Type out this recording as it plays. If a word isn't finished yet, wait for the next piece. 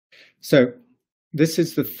So this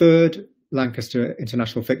is the third Lancaster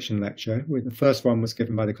International Fiction Lecture. The first one was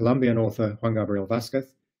given by the Colombian author Juan Gabriel Vázquez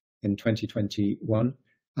in 2021.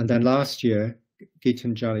 And then last year,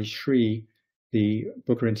 Gitanjali Sri, the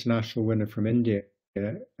Booker International winner from India,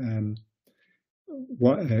 who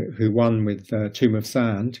won with Tomb of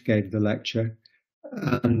Sand, gave the lecture.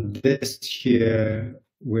 And this year,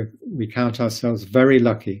 we count ourselves very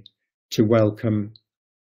lucky to welcome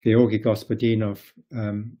Georgi Gospodinov,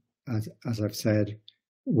 as I've said,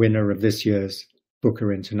 winner of this year's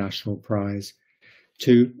Booker International Prize,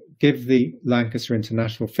 to give the Lancaster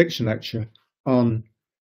International Fiction Lecture on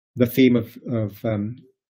the theme of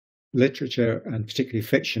literature and particularly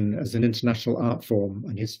fiction as an international art form.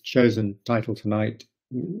 And his chosen title tonight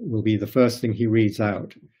will be the first thing he reads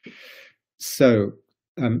out. So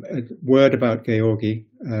a word about Georgi.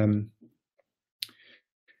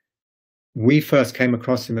 We first came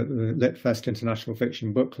across him at the Litfest International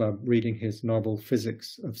Fiction Book Club, reading his novel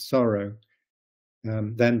Physics of Sorrow,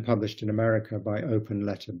 then published in America by Open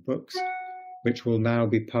Letter Books, which will now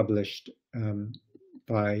be published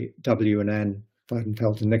by W&N,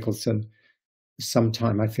 Weidenfeld and Nicholson,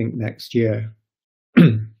 sometime, I think, next year.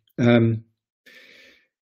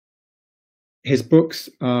 His books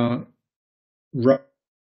are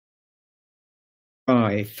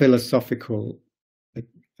philosophical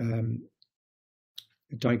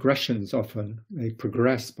digressions. Often they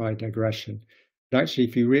progress by digression. But actually,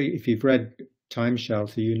 if you've read Time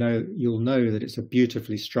Shelter, you'll know that it's a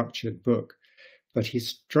beautifully structured book. But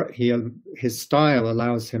his style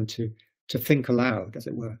allows him to think aloud, as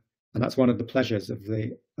it were, and that's one of the pleasures of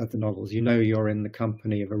the novels. You know, you're in the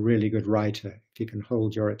company of a really good writer if you can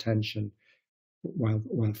hold your attention while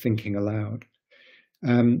thinking aloud.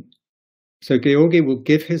 So Georgi will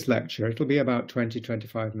give his lecture. It'll be about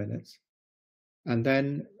 20-25 minutes. And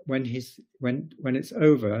then when it's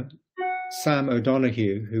over, Sam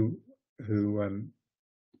O'Donoghue, who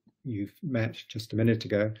you've met just a minute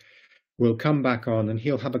ago, will come back on, and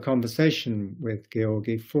he'll have a conversation with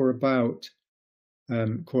Georgi for about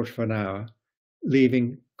quarter of an hour,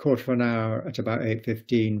 leaving quarter of an hour at about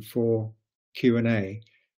 8:15 for Q&A.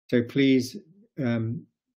 So please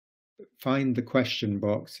find the question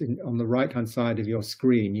box. On the right-hand side of your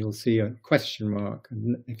screen, you'll see a question mark.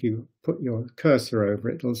 And if you put your cursor over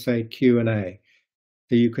it, it'll say Q&A.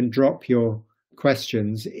 So you can drop your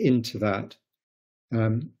questions into that.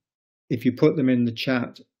 If you put them in the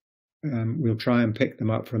chat, we'll try and pick them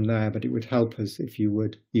up from there, but it would help us if you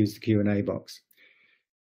would use the Q&A box.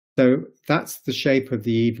 So that's the shape of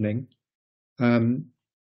the evening.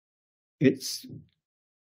 It's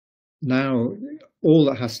now all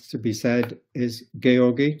that has to be said is,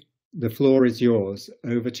 Georgi, the floor is yours.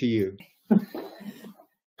 Over to you.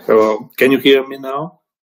 Hello, can you hear me now?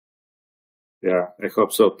 Yeah, I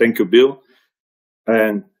hope so. Thank you, Bill,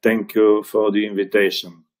 and thank you for the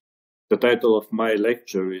invitation. The title of my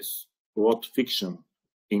lecture is What Fiction,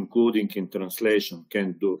 including in translation,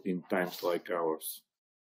 can do in times like ours.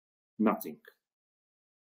 Nothing.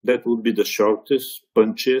 That would be the shortest,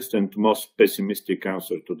 punchiest, and most pessimistic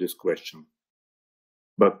answer to this question.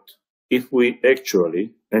 But if we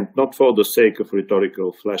actually, and not for the sake of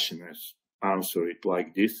rhetorical flashiness, answer it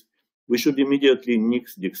like this, we should immediately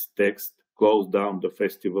nix this text, close down the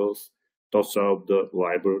festivals, toss out the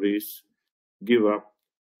libraries, give up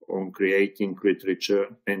on creating literature,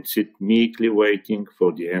 and sit meekly waiting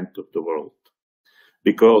for the end of the world.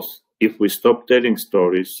 Because if we stop telling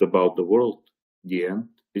stories about the world, the end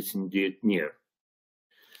is indeed near.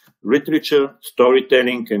 Literature,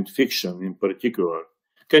 storytelling, and fiction in particular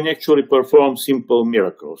can actually perform simple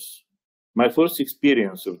miracles. My first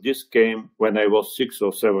experience of this came when I was 6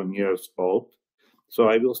 or 7 years old, so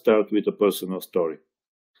I will start with a personal story.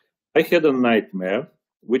 I had a nightmare,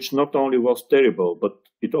 which not only was terrible, but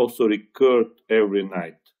it also recurred every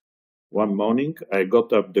night. One morning, I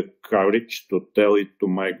got up the courage to tell it to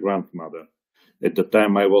my grandmother. At the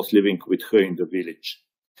time, I was living with her in the village.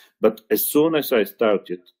 But as soon as I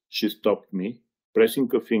started, she stopped me, pressing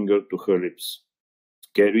a finger to her lips.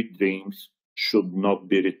 Scary dreams should not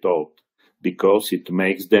be retold, because it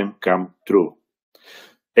makes them come true.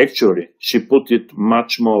 Actually, she put it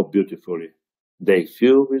much more beautifully. They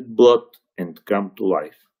fill with blood and come to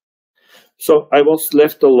life. So I was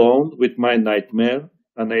left alone with my nightmare,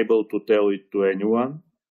 unable to tell it to anyone,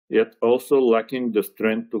 yet also lacking the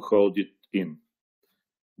strength to hold it in.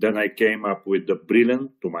 Then I came up with the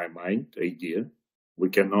brilliant, to my mind, idea, we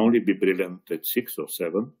can only be brilliant at 6 or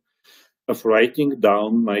 7, of writing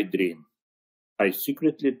down my dream. I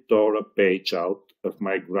secretly tore a page out of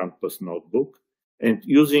my grandpa's notebook, and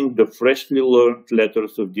using the freshly learned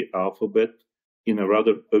letters of the alphabet, in a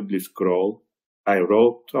rather ugly scroll, I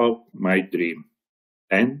wrote out my dream,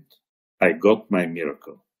 and I got my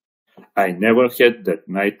miracle. I never had that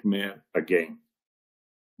nightmare again,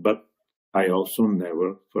 but I also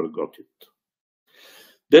never forgot it.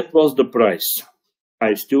 That was the price.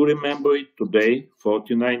 I still remember it today,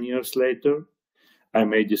 49 years later. I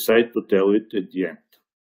may decide to tell it at the end.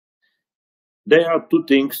 There are two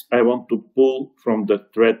things I want to pull from the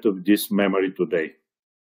thread of this memory today.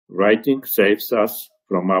 Writing saves us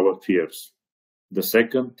from our fears. The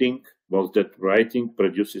second thing was that writing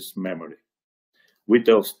produces memory. We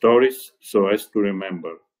tell stories so as to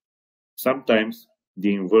remember. Sometimes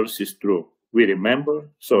the inverse is true. We remember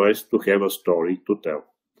so as to have a story to tell.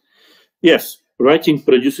 Yes, writing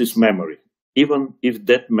produces memory, even if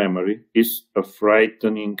that memory is of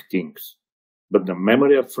frightening things. But the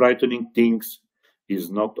memory of frightening things is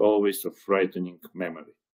not always a frightening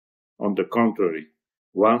memory. On the contrary,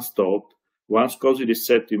 once thought, once cozyly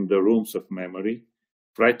set in the rooms of memory,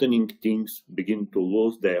 frightening things begin to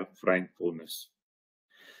lose their frightfulness.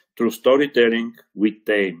 Through storytelling, we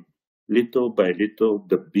tame, little by little,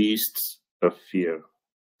 the beasts of fear.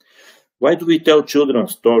 Why do we tell children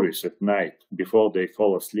stories at night before they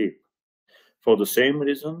fall asleep? For the same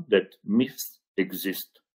reason that myths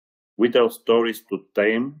exist. We tell stories to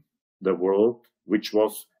tame the world which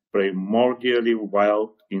was primordially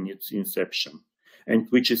wild in its inception, and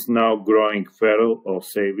which is now growing feral or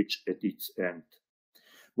savage at its end.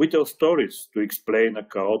 We tell stories to explain a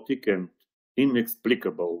chaotic and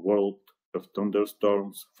inexplicable world of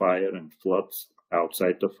thunderstorms, fire, and floods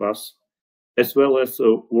outside of us, as well as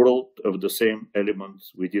a world of the same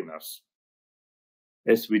elements within us.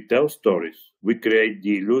 As we tell stories, we create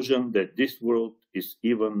the illusion that this world is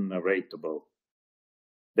even narratable,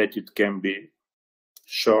 that it can be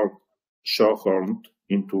shoehorned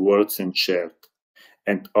into words and shared,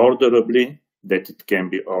 and orderably that it can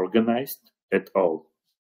be organized at all.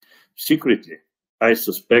 Secretly, I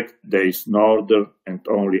suspect there is no order and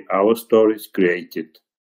only our stories created,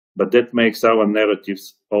 but that makes our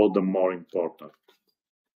narratives all the more important.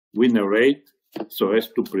 We narrate so as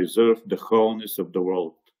to preserve the wholeness of the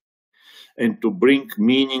world and to bring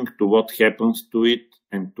meaning to what happens to it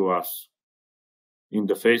and to us, in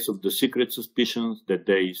the face of the secret suspicions that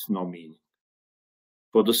there is no meaning.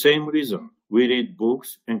 For the same reason, we read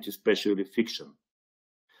books and especially fiction.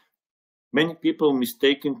 Many people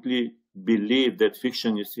mistakenly believe that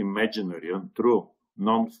fiction is imaginary, untrue,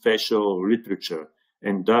 non-factual literature,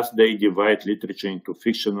 and thus they divide literature into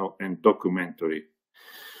fictional and documentary.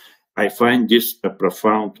 I find this a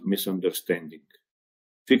profound misunderstanding.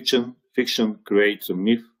 Fiction creates a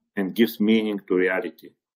myth and gives meaning to reality.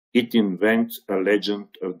 It invents a legend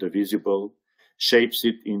of the visible, shapes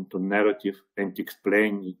it into narrative, and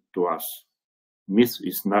explains it to us. Myth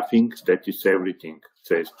is nothing, that is everything,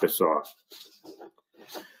 says Pessoa.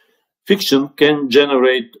 Fiction can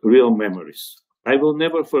generate real memories. I will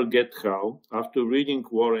never forget how, after reading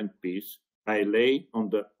War and Peace, I lay on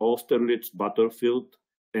the Austerlitz battlefield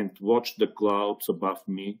and watched the clouds above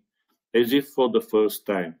me as if for the first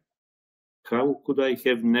time. How could I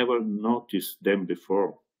have never noticed them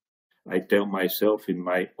before? I tell myself in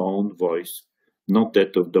my own voice, not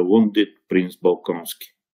that of the wounded Prince Bolkonsky.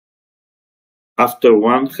 After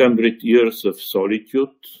 100 Years of Solitude,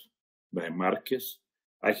 by Marquez,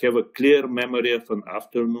 I have a clear memory of an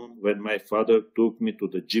afternoon when my father took me to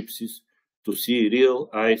the gypsies to see real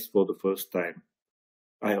ice for the first time.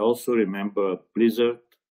 I also remember a blizzard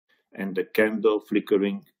and the candle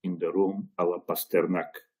flickering in the room a la Pasternak.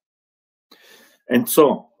 And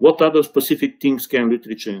so, what other specific things can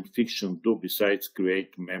literature and fiction do besides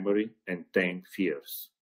create memory and tame fears?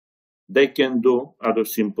 They can do other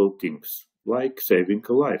simple things, like saving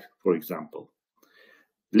a life, for example.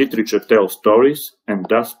 Literature tells stories and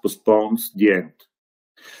thus postpones the end.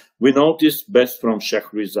 We know this best from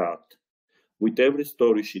Shahrazad. With every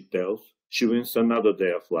story she tells, she wins another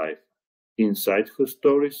day of life. Inside her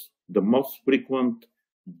stories, the most frequent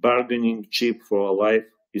bargaining chip for a life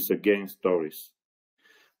is again stories.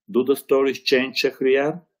 Do the stories change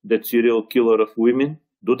Shahryar, that serial killer of women?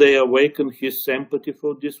 Do they awaken his sympathy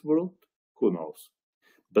for this world? Who knows?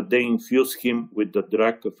 But they infuse him with the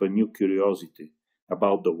drug of a new curiosity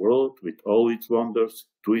about the world with all its wonders,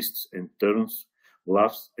 twists and turns,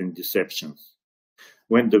 laughs and deceptions.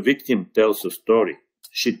 When the victim tells a story,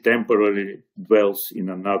 she temporarily dwells in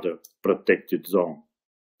another protected zone.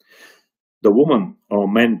 The woman or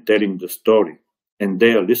man telling the story and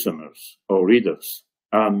their listeners or readers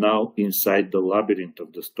are now inside the labyrinth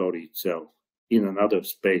of the story itself, in another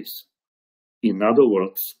space. In other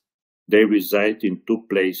words, they reside in two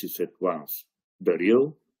places at once, the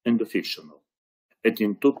real and the fictional. and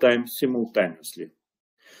in 2 times simultaneously.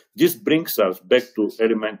 This brings us back to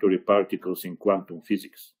elementary particles in quantum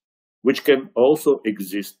physics, which can also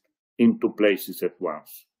exist in 2 places at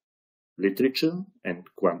once. Literature and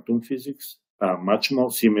quantum physics are much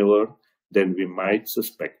more similar than we might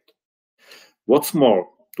suspect. What's more,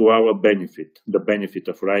 to our benefit, the benefit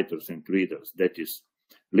of writers and readers, that is,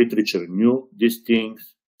 literature knew these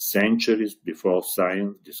things centuries before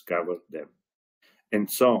science discovered them. And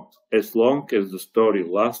so, as long as the story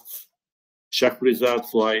lasts,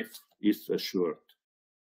 Shahrazad's life is assured,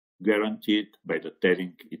 guaranteed by the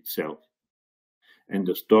telling itself. And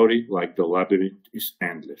the story, like the labyrinth, is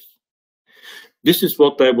endless. This is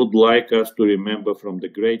what I would like us to remember from the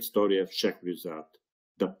great story of Shahrazad,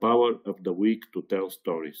 the power of the weak to tell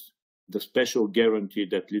stories, the special guarantee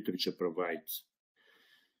that literature provides.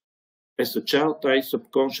 As a child, I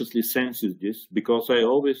subconsciously sensed this because I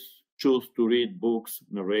always chose to read books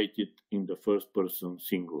narrated in the first person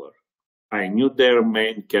singular. I knew their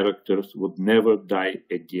main characters would never die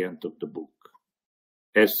at the end of the book.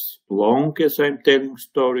 As long as I'm telling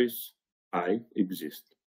stories, I exist.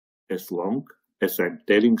 As long as I'm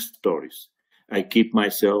telling stories, I keep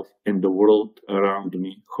myself and the world around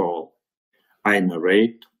me whole. I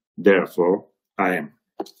narrate, therefore I am.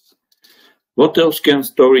 What else can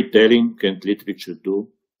storytelling and literature do,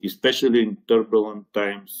 especially in turbulent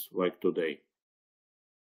times like today?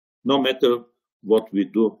 No matter what we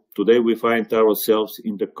do, today we find ourselves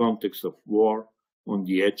in the context of war on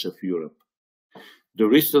the edge of Europe. The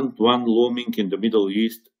recent one looming in the Middle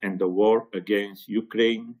East and the war against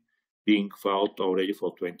Ukraine being fought already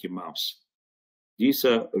for 20 months. These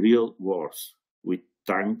are real wars with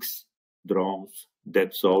tanks, drones,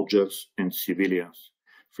 dead soldiers and civilians,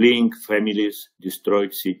 fleeing families,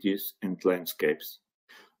 destroyed cities and landscapes.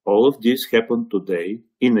 All of this happened today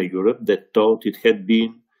in a Europe that thought it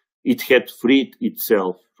had freed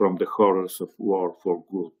itself from the horrors of war for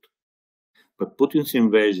good. But Putin's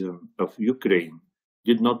invasion of Ukraine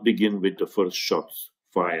did not begin with the first shots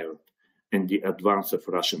fired and the advance of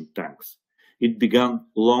Russian tanks. It began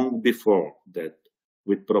long before that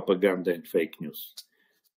with propaganda and fake news.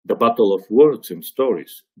 The battle of words and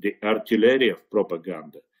stories, the artillery of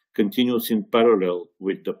propaganda, continues in parallel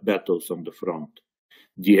with the battles on the front.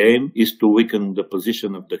 The aim is to weaken the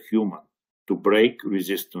position of the human, to break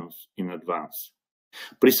resistance in advance.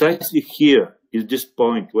 Precisely here is this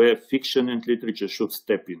point where fiction and literature should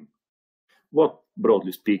step in. What,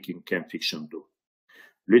 broadly speaking, can fiction do?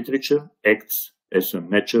 Literature acts as a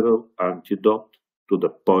natural antidote to the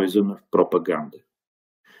poison of propaganda.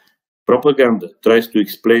 Propaganda tries to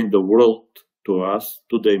explain the world to us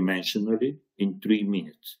two-dimensionally in 3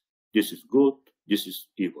 minutes. This is good, this is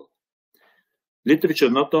evil. Literature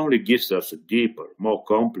not only gives us a deeper, more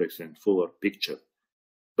complex and fuller picture,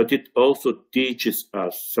 but it also teaches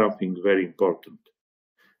us something very important.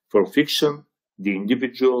 For fiction, the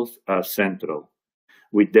individuals are central,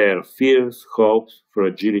 with their fears, hopes,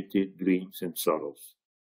 fragility, dreams, and sorrows.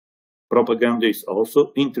 Propaganda is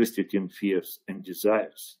also interested in fears and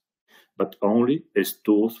desires, but only as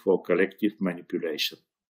tools for collective manipulation.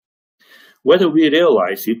 Whether we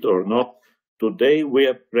realize it or not, today we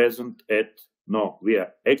are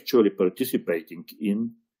actually participating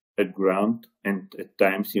in a grand and at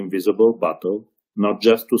times invisible battle, not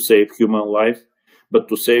just to save human life, but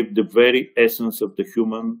to save the very essence of the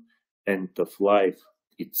human and of life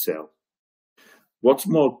itself. What's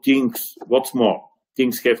more, things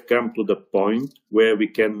have come to the point where we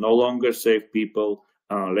can no longer save people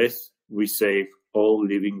unless we save all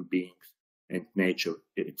living beings and nature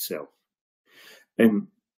itself. And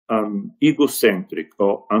an egocentric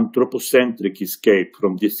or anthropocentric escape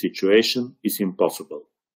from this situation is impossible.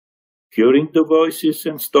 Hearing the voices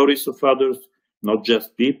and stories of others, not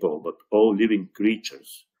just people, but all living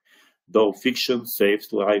creatures, though fiction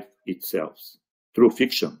saves life itself. True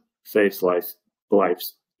fiction saves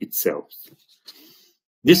lives itself.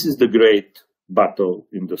 This is the great battle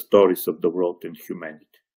in the stories of the world and humanity.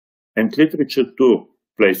 And literature too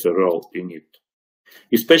plays a role in it,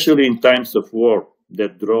 especially in times of war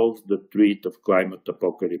that draws the threat of climate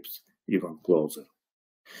apocalypse even closer.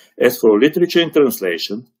 As for literature in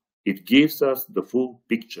translation, it gives us the full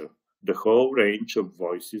picture, the whole range of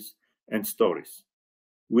voices and stories.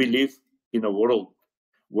 We live in a world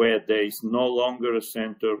where there is no longer a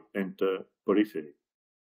center and a periphery.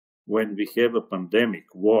 When we have a pandemic,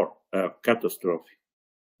 war, a catastrophe,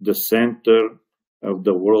 the center of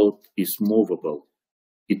the world is movable.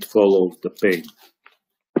 It follows the pain.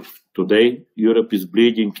 Today, Europe is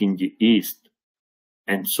bleeding in the east,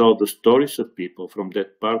 and so the stories of people from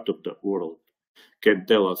that part of the world can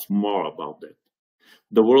tell us more about that.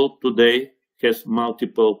 The world today has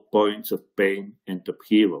multiple points of pain and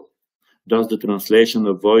upheaval. Thus, the translation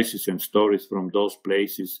of voices and stories from those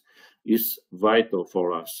places is vital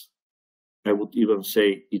for us. I would even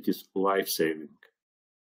say it is life-saving,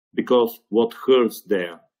 because what hurts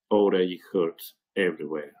there already hurts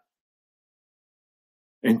everywhere.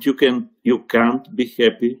 And you can't be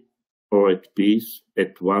happy or at peace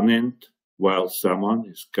at one end while someone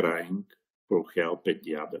is crying for help at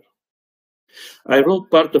the other. I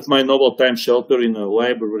wrote part of my novel Time Shelter in a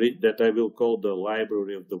library that I will call the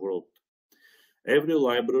Library of the World. Every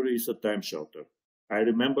library is a time shelter. I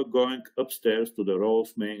remember going upstairs to the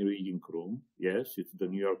Rose main reading room. Yes, it's the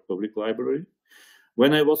New York Public Library.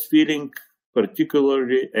 When I was feeling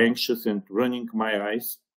particularly anxious and running my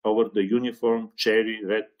eyes over the uniform cherry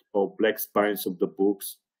red or black spines of the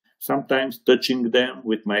books, sometimes touching them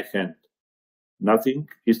with my hand. Nothing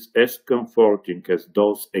is as comforting as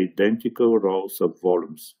those identical rows of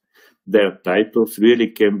volumes. Their titles really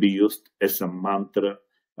can be used as a mantra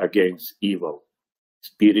against evil,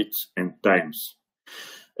 spirits, and times,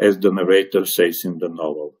 as the narrator says in the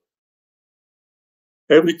novel.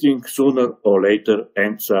 Everything sooner or later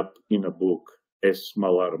ends up in a book, as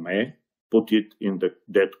Mallarmé put it in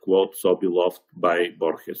that quote so beloved by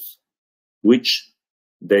Borges, which,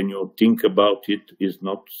 then you think about it, is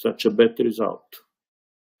not such a bad result.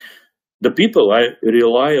 The people I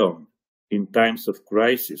rely on in times of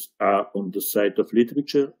crisis are on the side of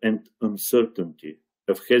literature and uncertainty,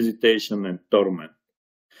 of hesitation and torment,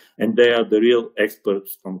 and they are the real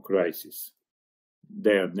experts on crisis.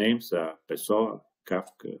 Their names are Pessoa,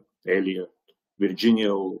 Kafka, Eliot,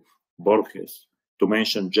 Virginia Woolf, Borges, to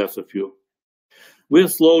mention just a few. We are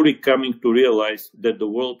slowly coming to realize that the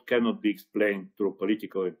world cannot be explained through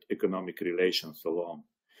political and economic relations alone,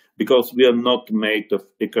 because we are not made of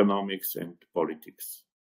economics and politics.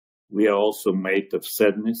 We are also made of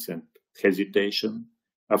sadness and hesitation,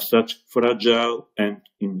 of such fragile and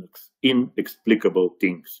inexplicable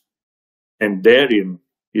things. And therein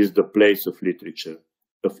is the place of literature,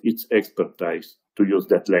 of its expertise, to use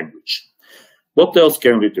that language. What else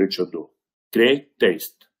can literature do? Create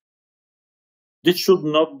taste. This should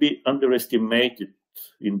not be underestimated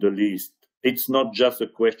in the least. It's not just a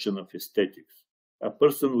question of aesthetics. A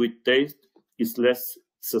person with taste is less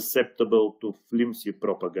susceptible to flimsy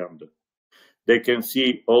propaganda. They can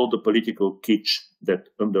see all the political kitsch that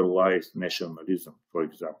underlies nationalism, for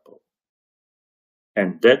example.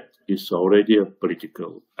 And that is already a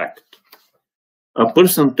political act. A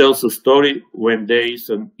person tells a story when there is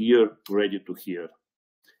an ear ready to hear.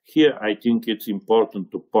 Here, I think it's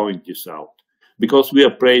important to point this out, because we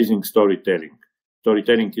are praising storytelling.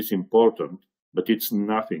 Storytelling is important, but it's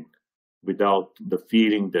nothing without the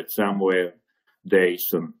feeling that somewhere there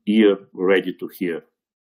is an ear ready to hear.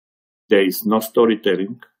 There is no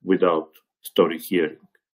storytelling without story hearing.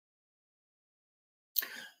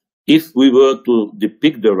 If we were to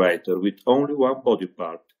depict the writer with only one body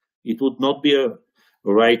part, it would not be a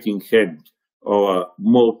writing hand or a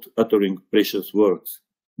mouth uttering precious words.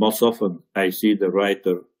 Most often, I see the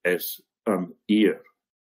writer as an ear,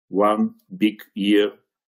 one big ear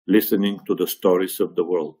listening to the stories of the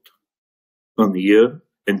world. An ear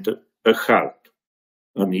and a heart,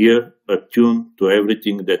 an ear attuned to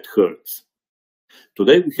everything that hurts.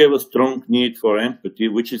 Today we have a strong need for empathy,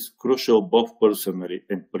 which is crucial both personally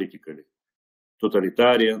and politically.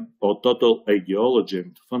 Totalitarian or total ideology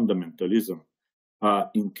and fundamentalism are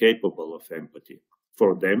incapable of empathy.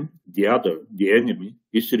 For them, the other, the enemy,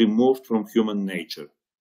 is removed from human nature.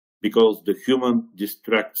 Because the human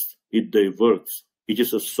distracts, it diverts, it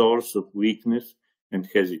is a source of weakness and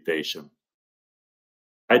hesitation.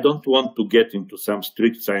 I don't want to get into some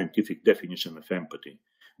strict scientific definition of empathy,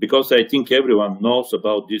 because I think everyone knows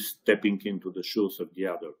about this stepping into the shoes of the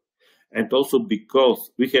other, and also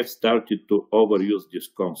because we have started to overuse this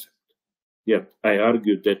concept. Yet I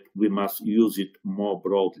argue that we must use it more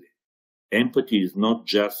broadly. Empathy is not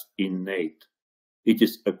just innate, it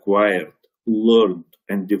is acquired, learned,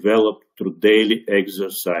 and developed through daily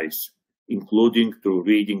exercise, including through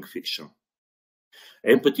reading fiction.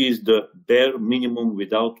 Empathy is the bare minimum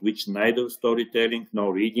without which neither storytelling,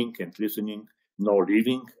 nor reading and listening, nor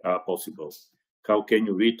living are possible. How can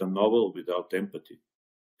you read a novel without empathy?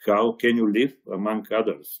 How can you live among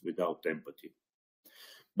others without empathy?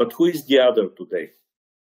 But who is the other today?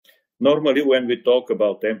 Normally, when we talk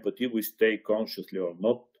about empathy, we stay consciously or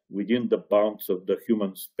not within the bounds of the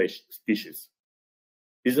human species.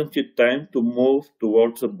 Isn't it time to move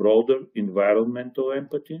towards a broader environmental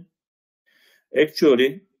empathy?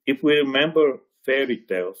 Actually, if we remember fairy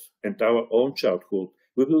tales and our own childhood,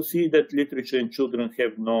 we will see that literature and children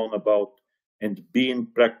have known about and been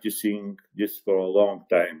practicing this for a long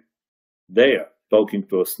time. There, talking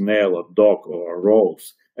to a snail, a dog, or a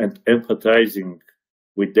rose, and empathizing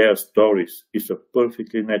with their stories is a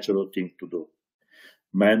perfectly natural thing to do.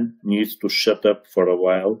 Man needs to shut up for a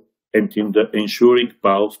while and in the ensuing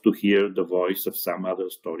pause to hear the voice of some other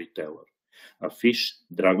storyteller. A fish,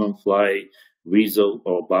 dragonfly, weasel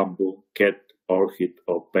or bamboo, cat, orchid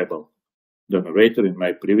or pebble. The narrator in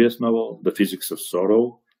my previous novel, The Physics of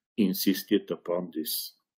Sorrow, insisted upon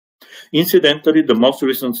this. Incidentally, the most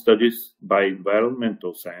recent studies by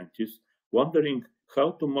environmental scientists wondering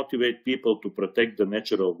how to motivate people to protect the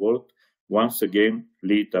natural world once again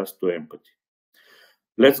lead us to empathy.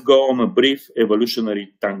 Let's go on a brief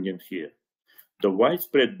evolutionary tangent here. The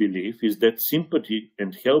widespread belief is that sympathy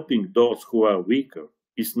and helping those who are weaker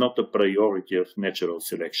is not a priority of natural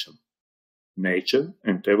selection. Nature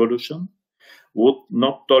and evolution would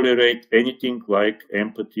not tolerate anything like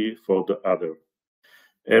empathy for the other.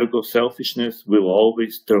 Ergo, selfishness will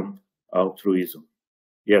always trump altruism.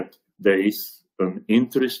 Yet, there is an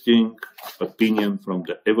interesting opinion from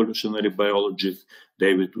the evolutionary biologist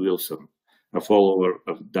David Wilson, a follower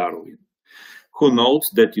of Darwin, who notes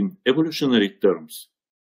that in evolutionary terms,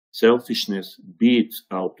 selfishness beats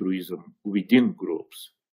altruism within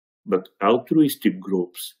groups, but altruistic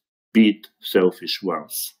groups beat selfish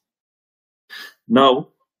ones. Now,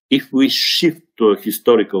 if we shift to a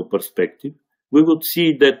historical perspective, we would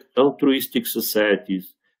see that altruistic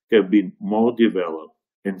societies have been more developed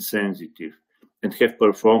and sensitive and have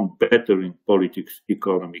performed better in politics,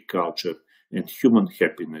 economy, culture, and human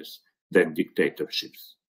happiness than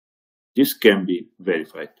dictatorships. This can be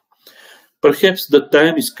verified. Perhaps the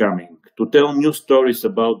time is coming to tell new stories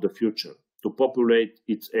about the future, to populate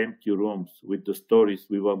its empty rooms with the stories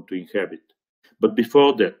we want to inhabit. But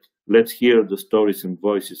before that, let's hear the stories and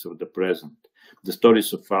voices of the present, the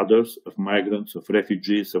stories of others, of migrants, of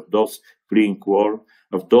refugees, of those fleeing war,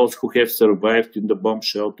 of those who have survived in the bomb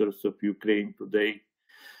shelters of Ukraine today.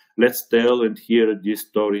 Let's tell and hear these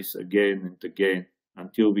stories again and again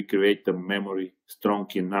until we create a memory strong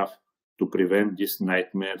enough to prevent these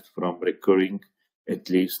nightmares from recurring, at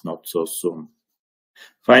least not so soon.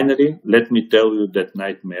 Finally, let me tell you that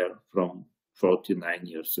nightmare from 49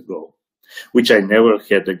 years ago, which I never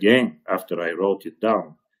had again after I wrote it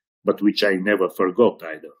down, but which I never forgot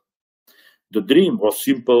either. The dream was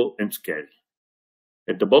simple and scary.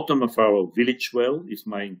 At the bottom of our village well is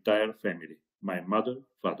my entire family, my mother,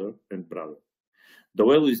 father, and brother. The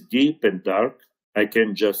well is deep and dark. I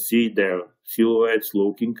can just see their silhouettes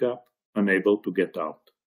looking up, unable to get out.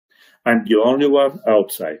 I'm the only one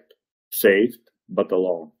outside, saved but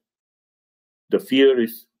alone. The fear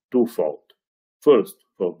is twofold. First,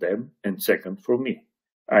 for them, and second, for me.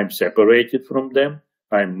 I'm separated from them.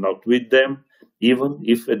 I'm not with them, even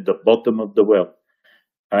if at the bottom of the well.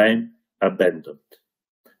 I'm abandoned.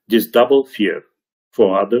 This double fear,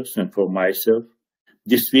 for others and for myself,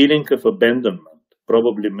 this feeling of abandonment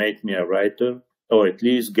probably made me a writer, or at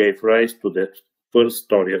least gave rise to that first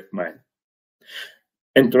story of mine.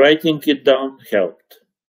 And writing it down helped.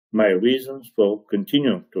 My reasons for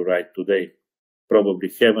continuing to write today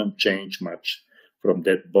probably haven't changed much from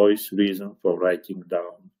that boy's reason for writing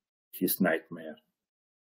down his nightmare.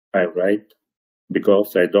 I write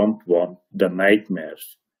because I don't want the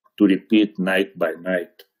nightmares to repeat night by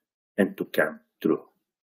night and to come true.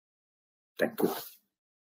 Thank you.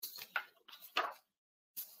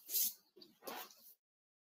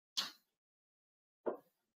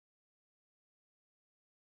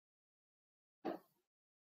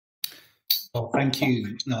 Well, thank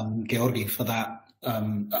you, Georgi, for that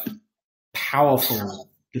powerful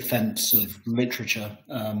defense of literature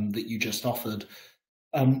that you just offered.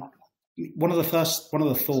 One of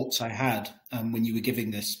the thoughts I had when you were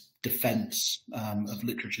giving this defense of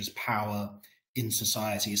literature's power in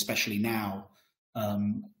society, especially now,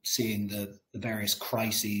 seeing the various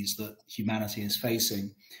crises that humanity is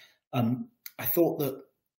facing, I thought that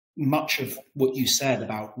much of what you said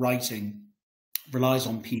about writing relies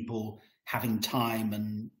on people having time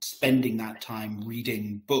and spending that time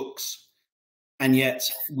reading books. And yet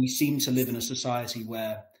we seem to live in a society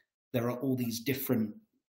where there are all these different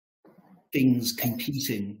things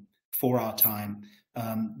competing for our time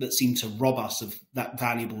that seem to rob us of that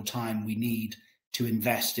valuable time we need to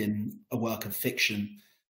invest in a work of fiction.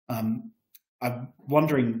 I'm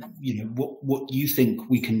wondering, what you think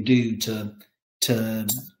we can do to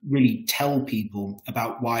really tell people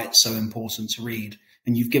about why it's so important to read.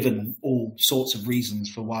 And you've given all sorts of reasons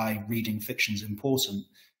for why reading fiction is important.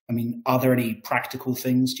 I mean, are there any practical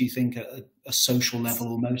things, do you think, at a social level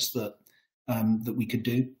almost, that we could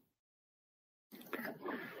do?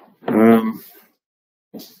 I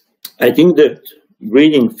think that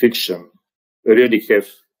reading fiction really have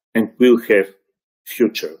and will have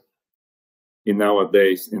future in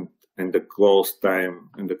nowadays in the close time,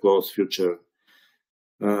 in the close future,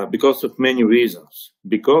 because of many reasons.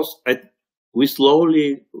 Because we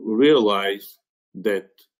slowly realize that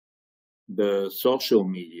the social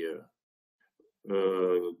media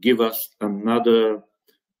give us another.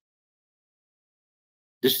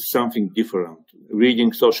 This is something different.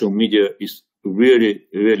 Reading social media is really,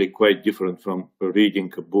 really quite different from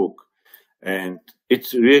reading a book. And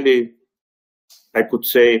it's really, I could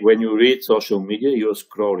say, when you read social media, you're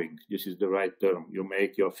scrolling. This is the right term. You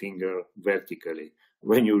make your finger vertically.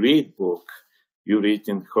 When you read book, you read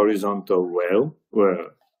in horizontal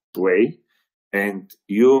way, and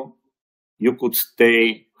you could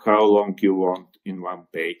stay how long you want in one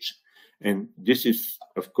page. And this is,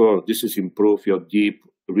 of course, this is improve your deep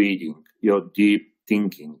reading, your deep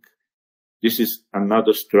thinking. This is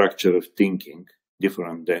another structure of thinking,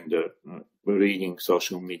 different than the reading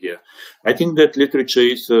social media. I think that literature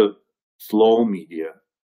is a slow media,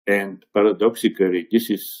 and paradoxically, this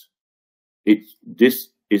is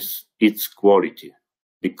its quality,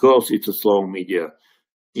 because it's a slow media.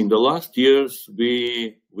 In the last years,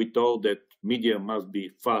 we thought that media must be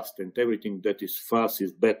fast, and everything that is fast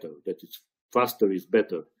is better, that is faster is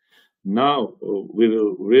better. Now we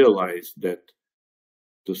will realize that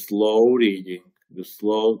the slow reading, the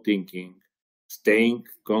slow thinking, staying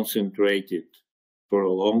concentrated for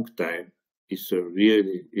a long time is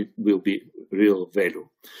it will be real value.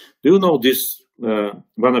 Do you know this,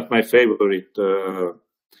 one of my favorite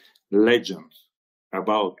legends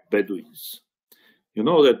about Bedouins? You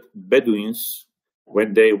know that Bedouins,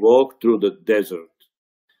 when they walk through the desert,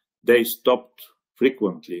 they stopped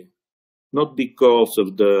frequently, not because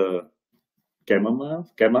of the camels,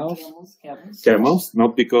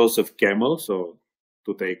 not because of camels or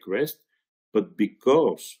to take rest, but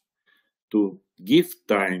because to give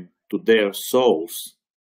time to their souls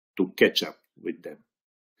to catch up with them.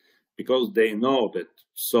 Because they know that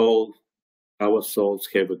our souls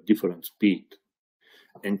have a different speed.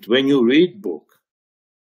 And when you read book,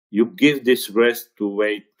 you give this rest to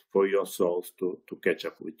wait for your souls to catch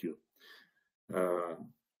up with you.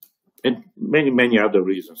 And many other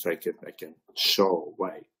reasons I can show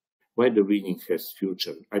why the reading has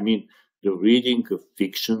future. I mean, the reading of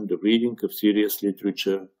fiction, the reading of serious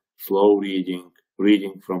literature, slow reading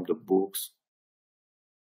from the books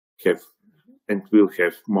have and will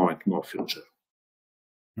have more and more future.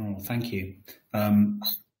 Oh, thank you.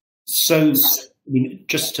 So,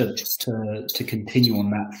 just to continue on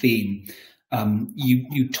that theme,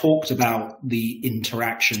 you talked about the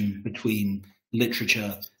interaction between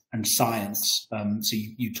literature and science. So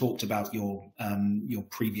you talked about your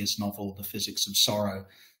previous novel, The Physics of Sorrow.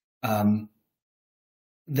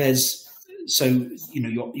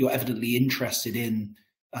 You're evidently interested in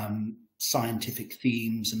scientific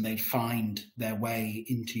themes, and they find their way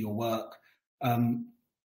into your work.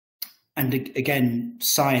 And again,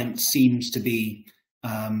 science seems to be,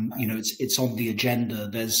 it's on the agenda.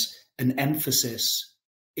 There's an emphasis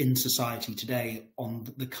in society today on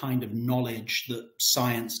the kind of knowledge that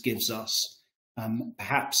science gives us,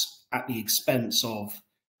 perhaps at the expense of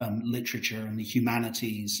literature and the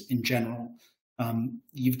humanities in general.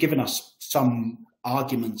 You've given us some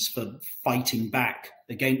arguments for fighting back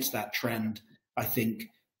against that trend, I think,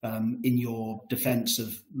 in your defense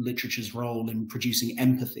of literature's role in producing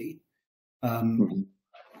empathy.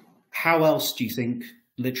 How else do you think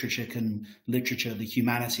literature, the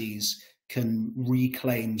humanities, can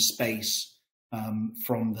reclaim space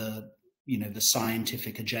from the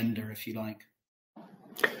scientific agenda, if you like?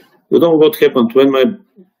 You know what happened when my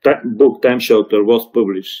book Time Shelter was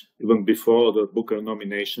published, even before the Booker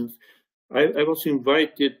nominations? I was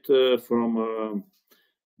invited from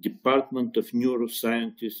Department of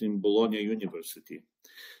Neuroscience in Bologna University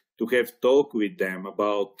to have talk with them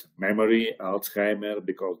about memory, Alzheimer,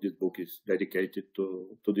 because this book is dedicated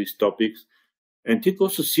to these topics. And it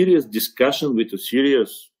was a serious discussion with a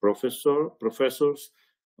serious professors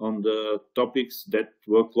on the topics that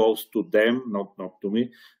were close to them, not to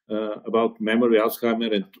me, about memory,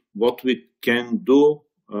 Alzheimer, and what we can do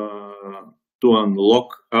to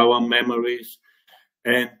unlock our memories.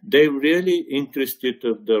 And they really interested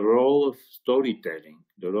in the role of storytelling,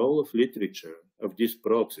 the role of literature of this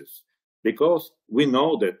process, because we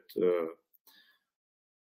know that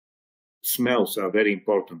smells are very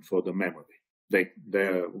important for the memory.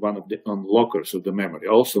 They're one of the unlockers of the memory.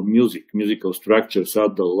 Also, musical structures are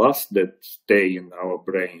the last that stay in our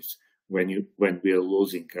brains when we are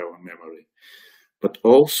losing our memory. But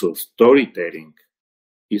also storytelling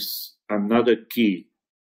is another key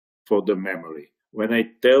for the memory. When I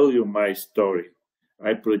tell you my story,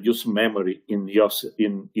 I produce memory in your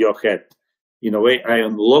head. In a way, I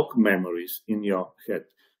unlock memories in your head.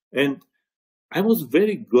 And I was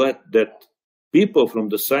very glad that people from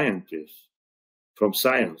science,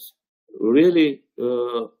 really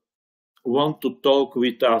want to talk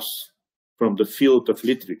with us from the field of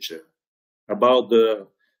literature about the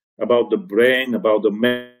brain, about the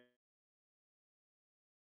memory.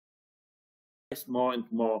 More and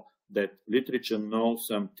more that literature knows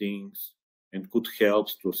some things and could help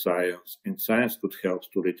to science, and science could help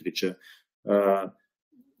to literature.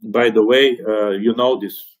 By the way, you know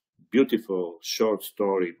this beautiful short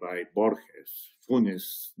story by Borges,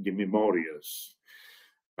 Funes de Memorias.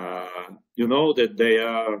 You know that they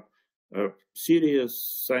are a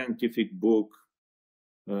serious scientific book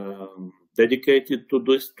dedicated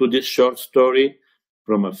to this short story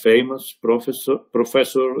from a famous professor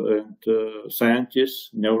and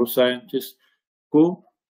scientist, neuroscientist, who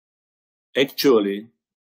actually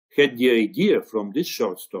had the idea from this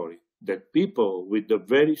short story that people with a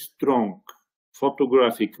very strong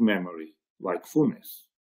photographic memory, like Funes,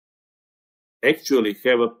 actually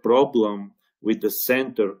have a problem with the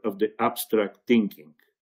center of the abstract thinking,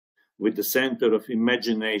 with the center of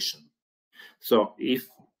imagination. So if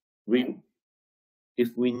we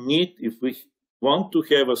want to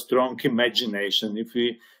have a strong imagination, if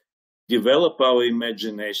we develop our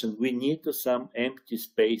imagination, we need some empty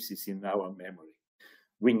spaces in our memory.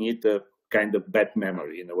 We need a kind of bad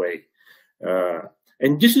memory in a way.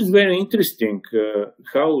 And this is very interesting,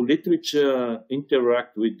 how literature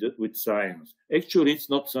interact with science. Actually, it's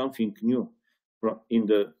not something new. In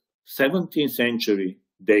the 17th century,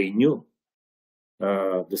 they knew.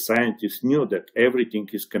 The scientists knew that everything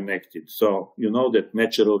is connected. So you know that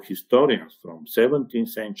natural historians from 17th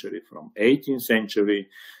century, from 18th century,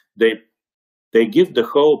 they give the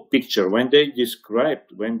whole picture. When they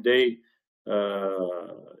describe, when they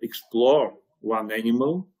explore one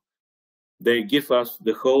animal, they give us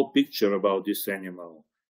the whole picture about this animal,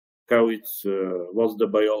 how it's what's the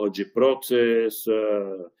biology process,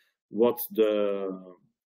 what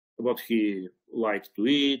he likes to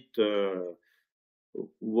eat,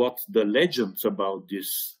 what the legends about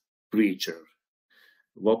this creature,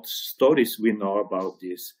 what stories we know about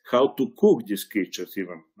this, how to cook these creatures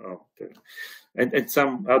even, and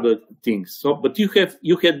some other things. So, but you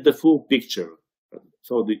had the full picture.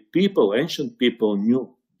 So the ancient people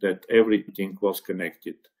knew that everything was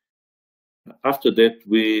connected. After that,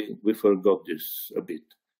 we forgot this a bit.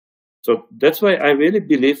 So that's why I really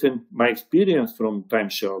believe in my experience from Time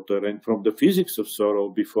Shelter and from the physics of sorrow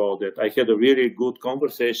before that. I had a really good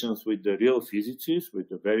conversations with the real physicists, with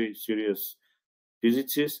the very serious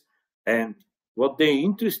physicists, and what they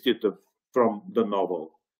interested from the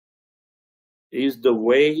novel is the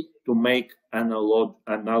way to make analogies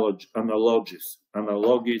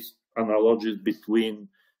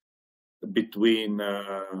between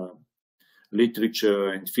literature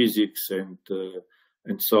and physics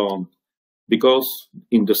and so on, because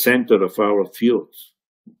in the center of our fields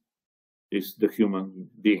is the human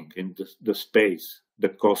being, in the space, the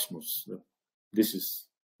cosmos. This is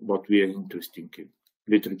what we are interested in,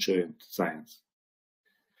 literature and science.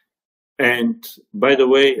 And by the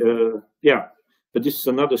way, but this is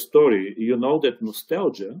another story. You know that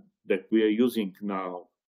nostalgia that we are using now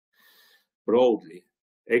broadly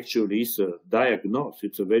actually is a diagnosis.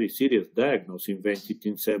 It's a very serious diagnosis invented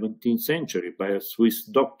in 17th century by a Swiss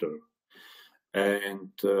doctor.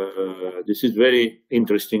 And this is very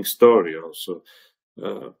interesting story also.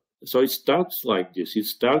 So it starts like this. It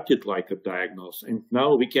started like a diagnosis. And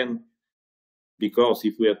now we can, because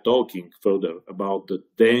if we are talking further about the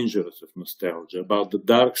dangers of nostalgia, about the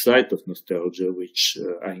dark side of nostalgia, which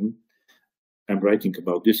I'm writing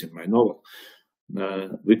about this in my novel,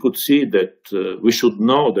 we could see that we should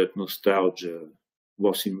know that nostalgia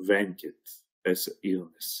was invented as an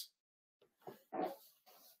illness.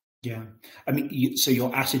 Yeah, I mean, so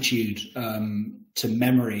your attitude to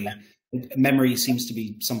memory seems to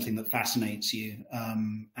be something that fascinates you.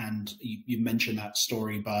 And you mentioned that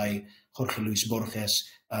story by Jorge Luis Borges.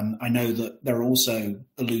 I know that there are also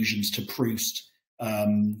allusions to Proust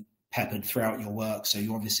peppered throughout your work. So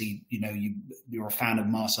you obviously, you're a fan of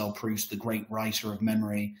Marcel Proust, the great writer of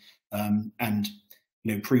memory. And,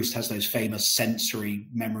 Proust has those famous sensory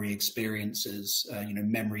memory experiences,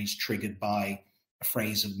 memories triggered by a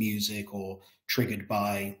phrase of music or triggered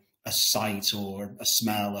by a sight or a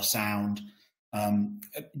smell, a sound.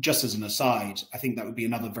 Just as an aside, I think that would be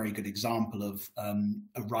another very good example of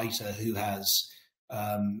a writer who has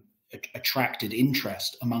attracted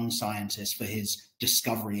interest among scientists for his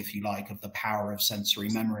discovery, if you like, of the power of sensory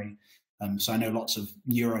memory. So I know lots of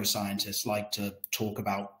neuroscientists like to talk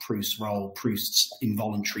about Proust's role, Proust's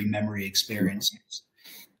involuntary memory experiences.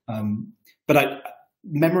 But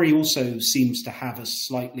memory also seems to have a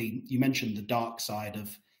slightly, you mentioned the dark side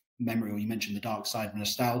of memory, or you mentioned the dark side of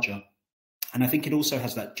nostalgia. And I think it also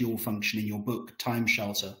has that dual function in your book, Time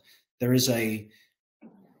Shelter. There's a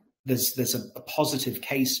positive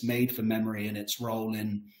case made for memory and its role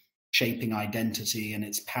in shaping identity and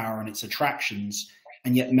its power and its attractions.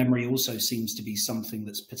 And yet memory also seems to be something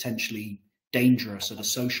that's potentially dangerous at a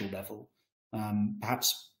social level.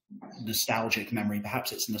 Perhaps nostalgic memory,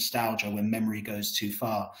 perhaps it's nostalgia when memory goes too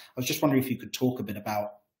far. I was just wondering if you could talk a bit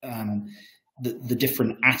about the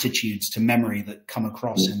different attitudes to memory that come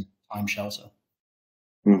across in Time Shelter.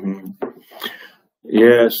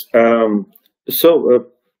 Yes. You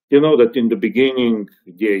know that in the beginning,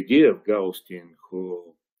 the idea of Gaustin,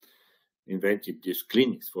 who invented these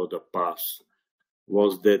clinics for the past,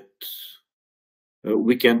 was that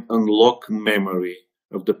we can unlock memory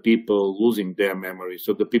of the people losing their memory.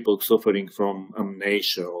 So the people suffering from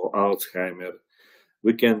amnesia or Alzheimer,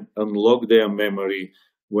 we can unlock their memory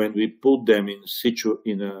when we put them in a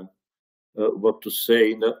situation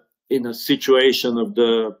of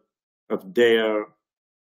their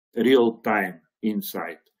real time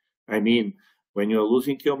insight. I mean, when you're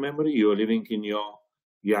losing your memory, you're living in your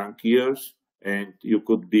young years, and you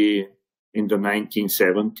could be in the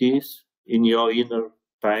 1970s in your inner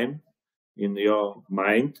time, in your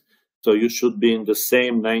mind. So you should be in the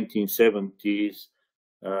same 1970s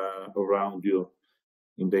around you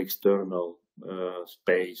in the external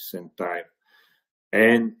space and time.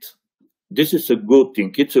 And this is a good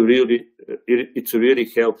thing. It's a really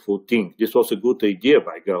helpful thing. This was a good idea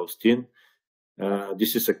by Gaustin.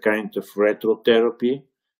 This is a kind of retrotherapy.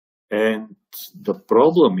 And the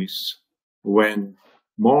problem is when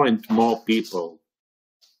more and more people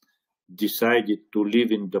decided to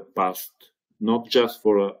live in the past, not just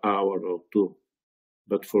for an hour or two,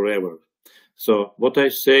 but forever. So what I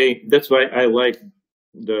say, that's why I like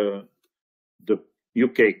the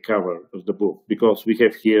UK cover of the book, because we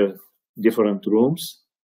have here different rooms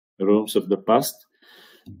of the past.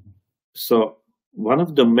 So one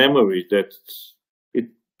of the memory that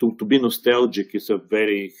to be nostalgic is a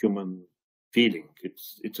very human feeling.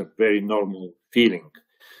 It's a very normal feeling.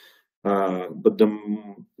 But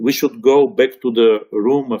we should go back to the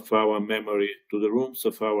room of our memory, to the rooms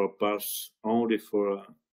of our past, only for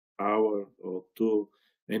an hour or two,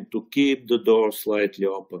 and to keep the door slightly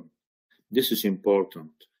open. This is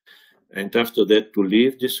important. And after that, to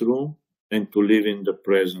leave this room and to live in the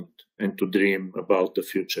present and to dream about the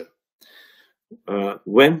future.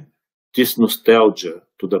 When this nostalgia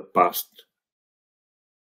to the past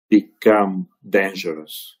become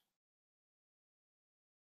dangerous,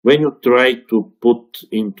 when you try to put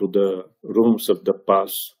into the rooms of the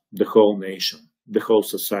past the whole nation, the whole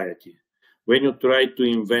society, when you try to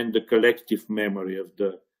invent the collective memory of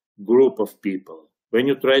the group of people, when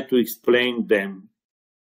you try to explain them,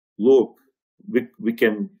 look, we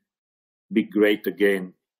can be great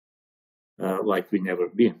again, like we never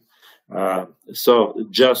been. And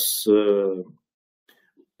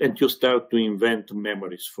you start to invent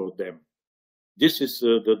memories for them. This is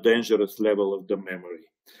the dangerous level of the memory.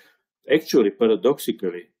 Actually,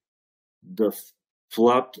 paradoxically, the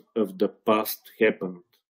flood of the past happened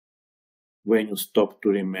when you stop to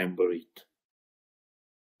remember it.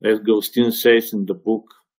 As Gaustin says in the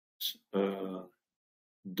book,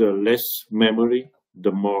 the less memory,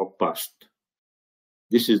 the more past.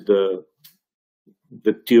 This is the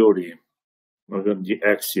theory or the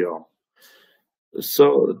axiom.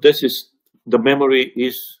 So this is the memory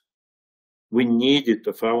is, we need it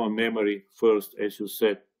of our memory first, as you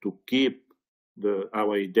said, to keep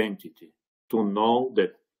our identity, to know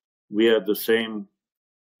that we are the same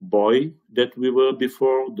boy that we were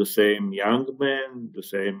before, the same young man, the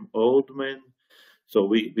same old man. So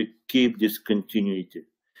we keep this continuity.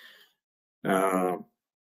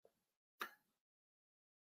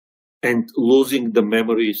 And losing the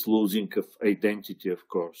memory is losing of identity, of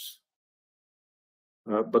course.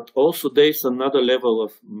 But also there is another level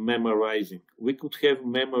of memorizing. We could have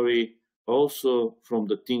memory also from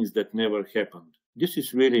the things that never happened. This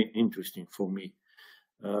is really interesting for me.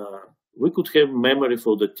 We could have memory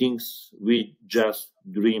for the things we just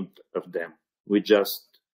dreamed of them. We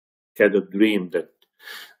just had a dream that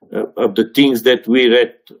of the things that we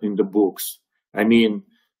read in the books. I mean,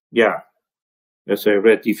 yeah, as I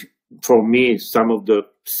read, for me, some of the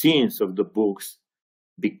scenes of the books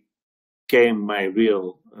became my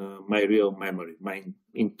real my real memory, my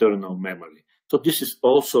internal memory. So this is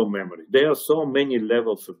also memory. There are so many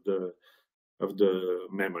levels of the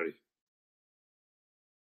memory.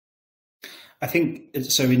 I think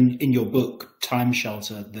so. In your book, Time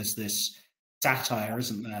Shelter, there's this satire,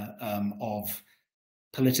 isn't there, of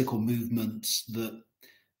political movements that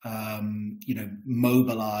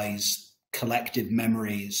mobilize collective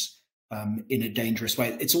memories in a dangerous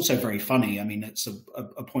way. It's also very funny. I mean, it's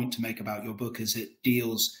a point to make about your book is it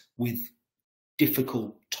deals with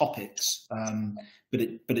difficult topics, but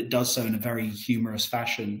it does so in a very humorous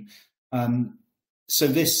fashion. So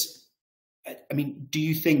this, I mean, do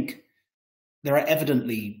you think there are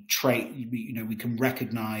evidently we can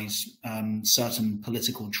recognize certain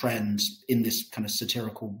political trends in this kind of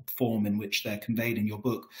satirical form in which they're conveyed in your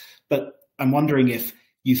book, but I'm wondering if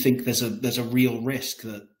you think there's a real risk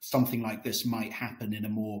that something like this might happen in a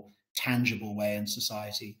more tangible way in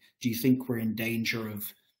society. Do you think we're in danger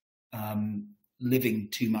of living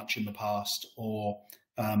too much in the past, or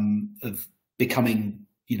of becoming,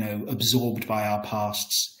 absorbed by our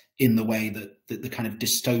pasts in the way that the kind of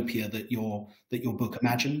dystopia that your book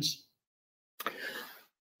imagines?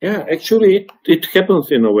 Yeah, actually, it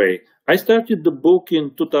happens in a way. I started the book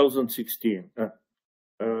in 2016,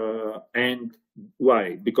 and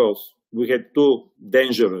why? Because we had two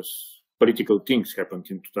dangerous political things happened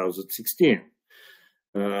in 2016.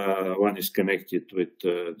 One is connected with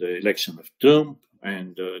the election of Trump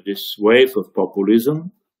and this wave of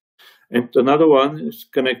populism. And another one is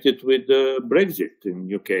connected with Brexit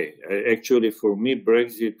in UK. Actually, for me,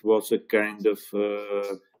 Brexit was a kind of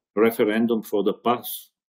referendum for the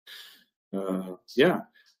past.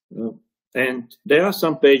 And there are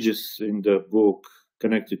some pages in the book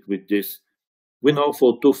connected with this. We know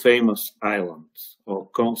for two famous islands or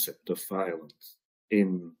concept of islands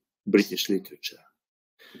in British literature.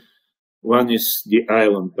 One is the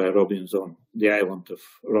island by Robinson, the island of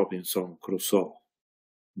Robinson Crusoe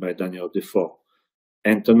by Daniel Defoe.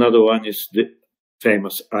 And another one is the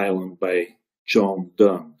famous island by John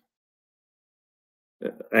Donne.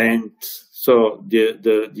 And so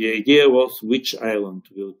the idea was which island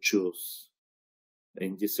we'll choose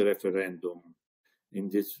in this referendum, in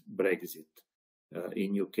this Brexit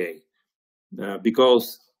in UK.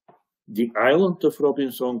 Because the island of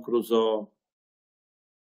Robinson Crusoe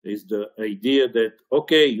is the idea that,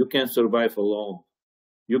 okay, you can survive alone.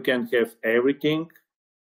 You can have everything.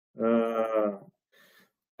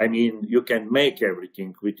 I mean, you can make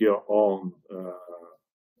everything with your own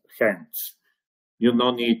hands. You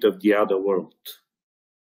no need of the other world.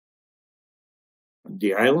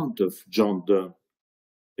 The island of John Donne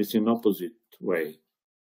is in opposite way.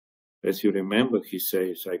 As you remember, he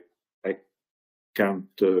says, I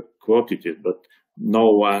can't quote it, but no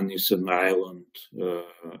one is an island.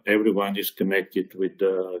 Everyone is connected with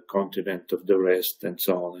the continent of the rest, and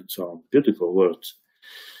so on and so on. Beautiful words.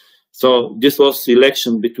 So this was the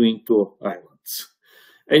election between two islands.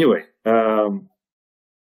 Anyway,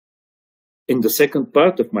 in the second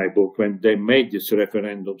part of my book, when they made these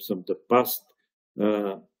referendums of the past,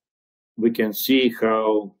 we can see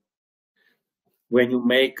how when you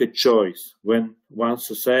make a choice, when one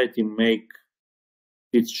society makes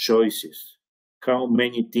its choices, how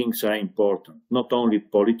many things are important. Not only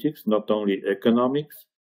politics, not only economics,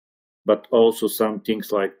 but also some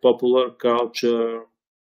things like popular culture,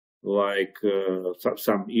 like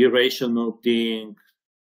some irrational things,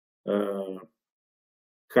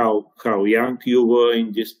 how young you were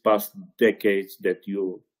in these past decades that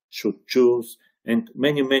you should choose, and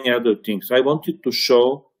many, many other things. I wanted to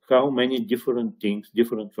show how many different things,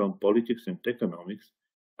 different from politics and economics,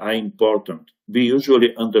 are important. We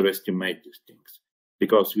usually underestimate these things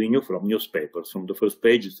because we knew from newspapers, from the first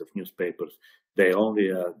pages of newspapers, they only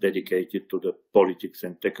are dedicated to the politics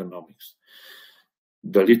and economics.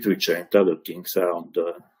 The literature and other things are on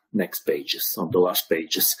the next pages, on the last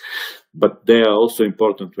pages, but they are also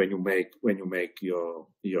important when you make your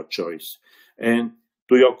choice. And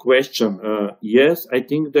to your question, yes, I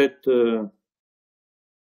think that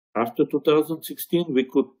after 2016 we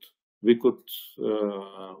could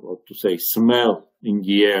what to say, smell in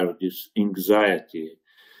the air this anxiety,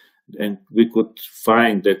 and we could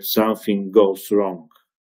find that something goes wrong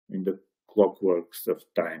in the clockworks of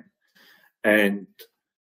time. And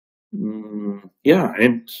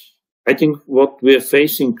and I think what we're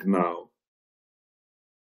facing now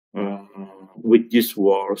with these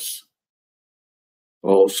wars,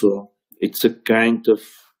 also, it's a kind of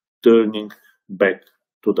turning back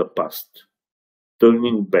to the past,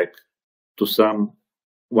 turning back to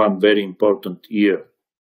one very important year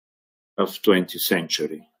of 20th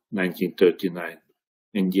century, 1939,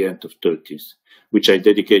 in the end of 30s, which I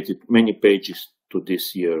dedicated many pages to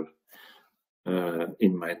this year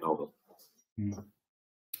in my novel.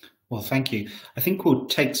 Well, thank you. I think we'll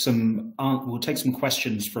take some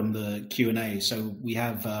questions from the Q&A. So we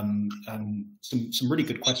have some really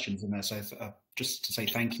good questions in there. So just to say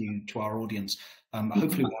thank you to our audience.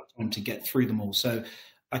 Hopefully we'll have time to get through them all. So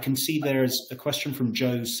I can see there's a question from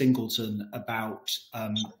Joe Singleton about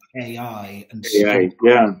AI and AI.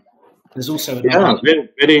 Yeah. There's also another. Yeah,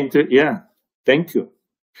 very interesting. Yeah, thank you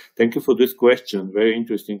for this question. Very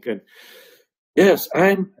interesting. And yes,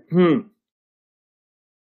 I'm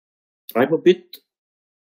a bit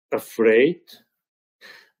afraid,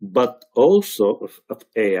 but also of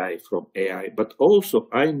AI, from AI. But also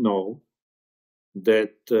I know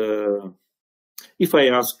that if I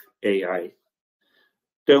ask AI,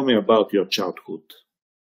 tell me about your childhood,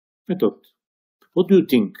 I thought, what do you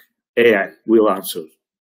think AI will answer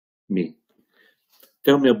me?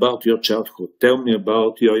 Tell me about your childhood. Tell me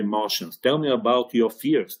about your emotions. Tell me about your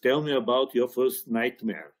fears. Tell me about your first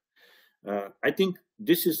nightmare. I think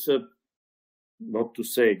this is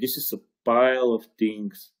this is a pile of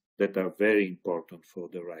things that are very important for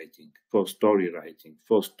the writing, for story writing,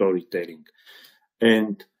 for storytelling.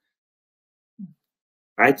 And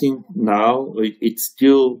I think now it's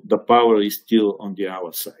still, the power is still on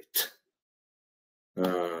our side.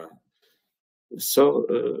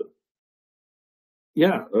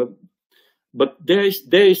 But there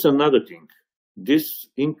is another thing. This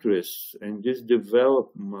interest and this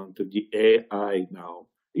development of the AI now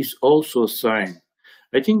is also a sign.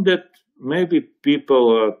 I think that maybe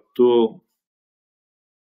people are too,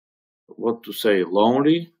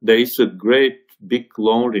 lonely. There is a great big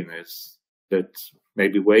loneliness that's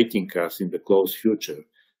maybe waiting us in the close future.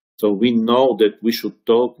 So we know that we should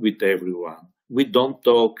talk with everyone. We don't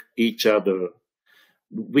talk each other.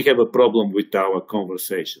 We have a problem with our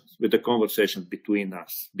conversations, with the conversation between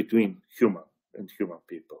us, between human and human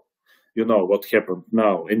people. You know what happened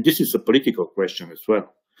now. And this is a political question as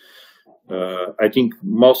well. I think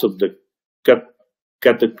most of the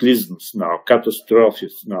cataclysms now,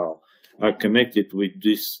 catastrophes now, are connected with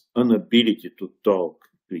this inability to talk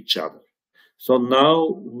to each other. So now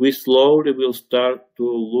we slowly will start to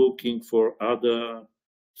looking for other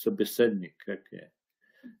собеседник,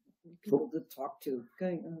 people to talk to.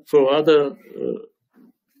 For other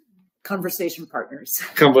conversation partners.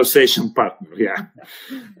 Conversation partner, yeah.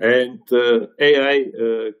 And AI,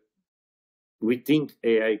 we think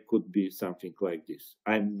AI could be something like this.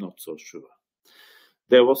 I'm not so sure.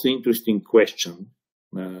 There was an interesting question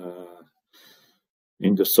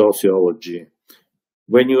in the sociology.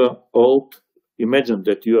 When you are old, imagine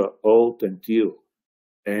that you are old and ill,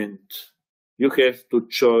 and you have to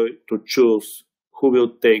choose who will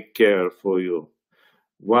take care for you.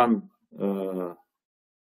 One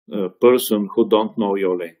person who don't know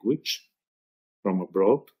your language from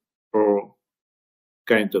abroad, or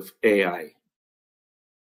kind of AI.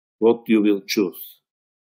 What you will choose.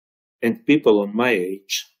 And people on my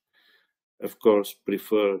age, of course,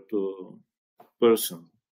 prefer to person,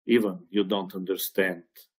 even you don't understand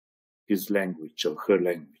his language or her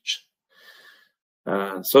language.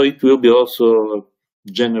 So it will be also a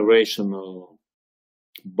generational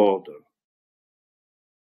border.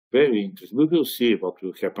 Very interesting. We will see what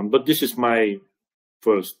will happen. But this is my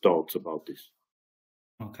first thoughts about this.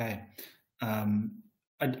 Okay.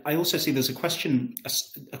 I also see there's a question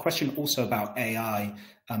also about AI,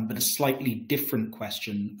 but a slightly different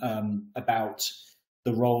question about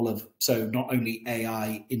the role of, so not only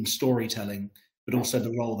AI in storytelling, but also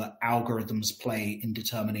the role that algorithms play in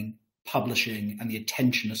determining publishing and the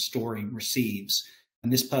attention a story receives.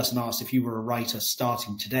 And this person asked, if you were a writer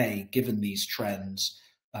starting today, given these trends,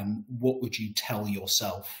 what would you tell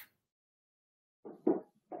yourself?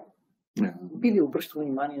 Би ви обръщал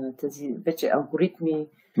внимание на тези вече алгоритми.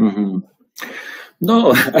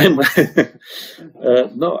 No,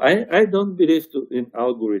 I don't believe in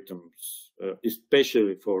algorithms,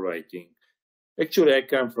 especially for writing. Actually, I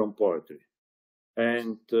come from poetry.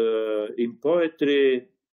 And in poetry,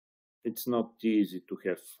 it's not easy to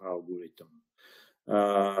have algorithm.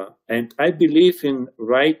 And I believe in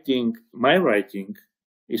writing. My writing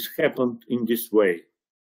is happened in this way.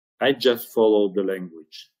 I just follow the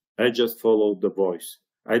language. I just follow the voice.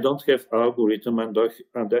 I don't have algorithm and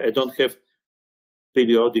I don't have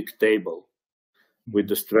periodic table with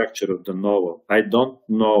the structure of the novel. I don't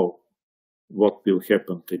know what will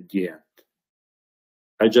happen at the end.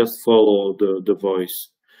 I just follow the voice.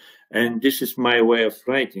 And this is my way of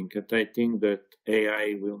writing, and I think that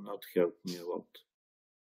AI will not help me a lot.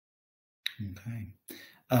 Okay.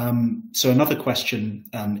 So another question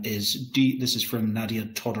this is from Nadia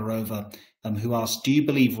Todorova, who asks, do you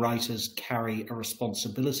believe writers carry a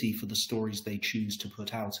responsibility for the stories they choose to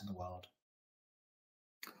put out in the world?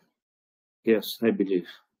 Yes, I believe.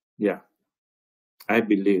 Yeah, I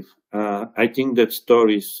believe. I think that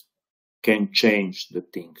stories can change the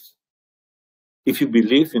things. If you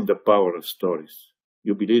believe in the power of stories,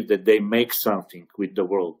 you believe that they make something with the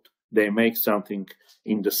world. They make something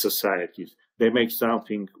in the societies. They make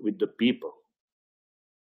something with the people.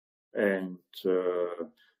 And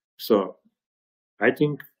so I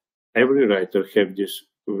think every writer has this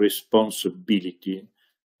responsibility.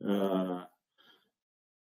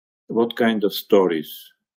 What kind of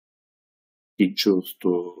stories he chooses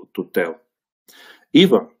to tell.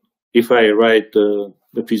 Even if I write the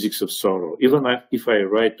physics of sorrow, even if I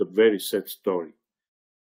write a very sad story,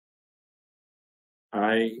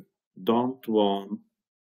 I don't want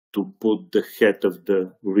to put the head of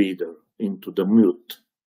the reader into the mute.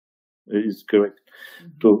 It is correct.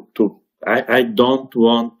 I don't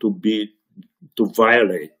want to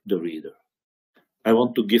violate the reader. I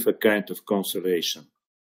want to give a kind of consolation.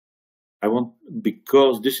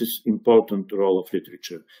 Because this is important role of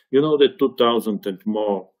literature. You know that 2000 and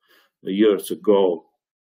more years ago,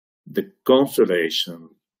 the consolation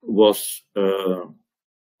was a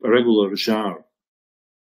regular genre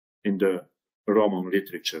in the Roman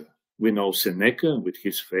literature. We know Seneca with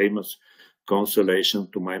his famous Consolation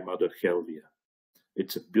to My Mother Helvia.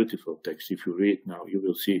 It's a beautiful text. If you read now, you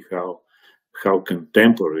will see how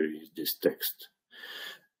contemporary is this text.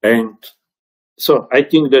 And so I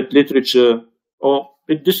think that literature,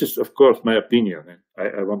 this is of course my opinion, and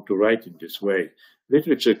I want to write in this way.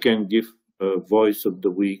 Literature can give a voice of the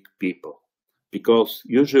weak people, because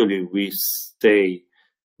usually we say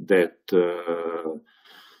that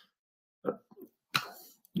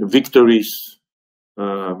victories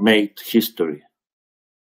made history,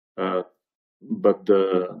 but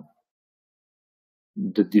the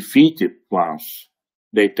defeated ones,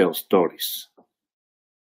 they tell stories.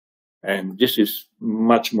 And this is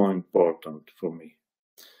much more important for me.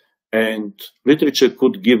 And literature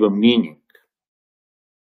could give a meaning.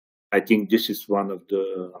 I think this is one of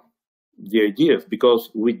the ideas, because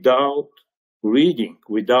without reading,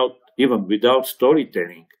 without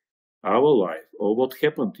storytelling, our life or what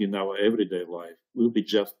happened in our everyday life will be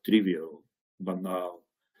just trivial, banal,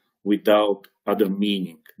 without other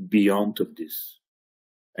meaning beyond of this.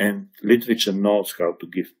 And literature knows how to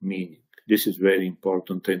give meaning. This is very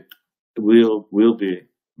important, and will be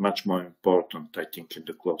much more important, I think, in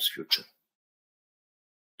the close future.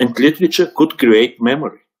 And literature could create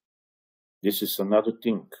memory. This is another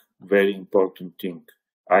thing, very important thing.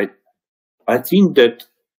 I think that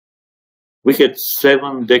we had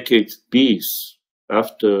 7 decades peace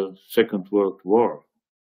after Second World War,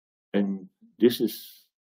 and this is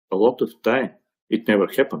a lot of time. It never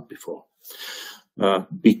happened before.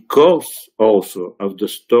 Because also of the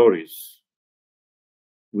stories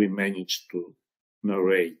we managed to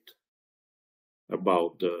narrate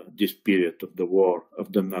about this period of the war,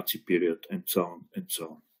 of the Nazi period, and so on and so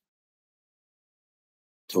on.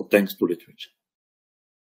 So thanks to literature.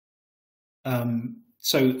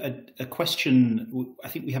 So a question, I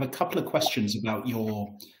think we have a couple of questions about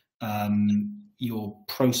your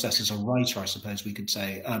process as a writer, I suppose we could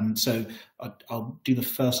say. So I'll do the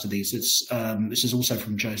first of these. This is also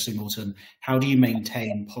from Joe Singleton. How do you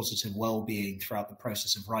maintain positive well-being throughout the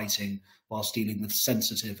process of writing whilst dealing with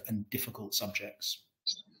sensitive and difficult subjects?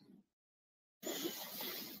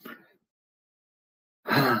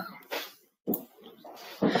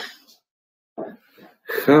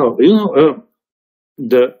 How?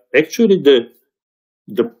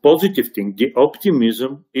 The positive thing, the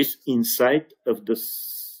optimism is inside of the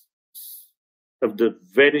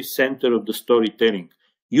very center of the storytelling.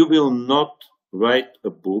 You will not write a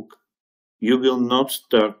book, you will not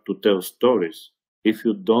start to tell stories if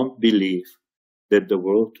you don't believe that the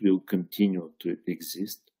world will continue to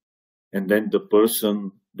exist, and then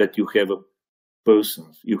you have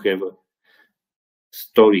a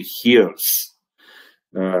story here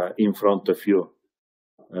in front of you.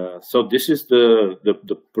 So this is the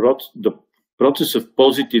process of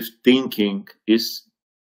positive thinking is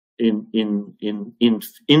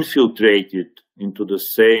infiltrated into the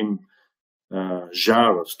same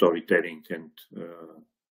genre of storytelling and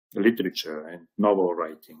literature and novel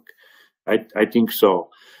writing. I think so.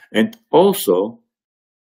 And also,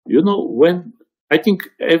 when I think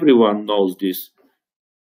everyone knows this,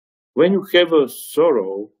 when you have a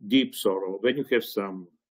sorrow, deep sorrow, when you have some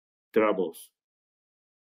troubles,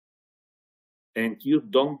 and you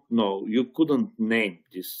don't know, you couldn't name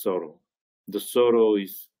this sorrow, the sorrow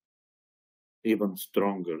is even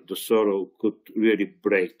stronger. The sorrow could really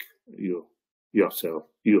break you.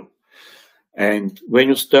 And when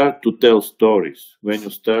you start to tell stories, when you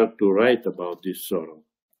start to write about this sorrow,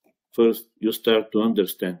 first you start to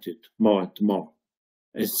understand it more and more.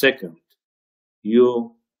 And second,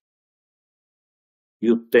 you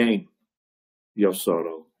tame your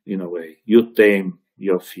sorrow in a way. You tame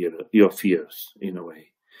your fears in a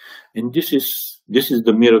way. And this is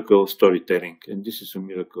the miracle of storytelling, and this is a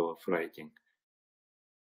miracle of writing.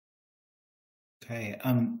 Okay,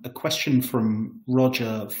 a question from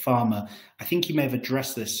Roger Farmer. I think you may have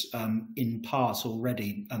addressed this in part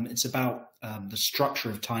already. It's about the structure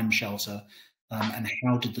of Time Shelter and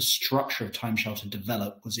how did the structure of Time Shelter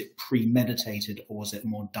develop? Was it premeditated or was it a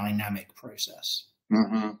more dynamic process?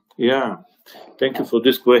 Mm-hmm. Yeah, thank you for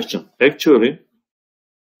this question. Actually,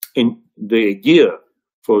 in the idea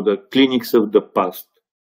for the clinics of the past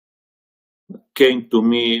came to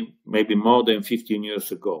me maybe more than 15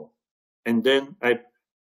 years ago. And then I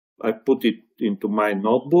put it into my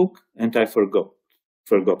notebook and I forgot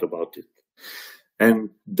about it.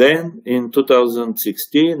 And then in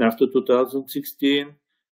 2016, after 2016,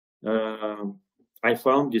 I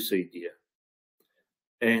found this idea.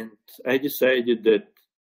 And I decided that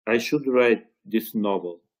I should write this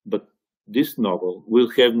novel, but this novel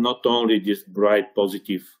will have not only this bright,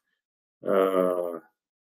 positive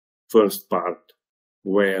first part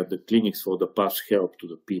where the clinics for the past help to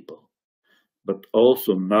the people, but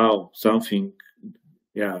also now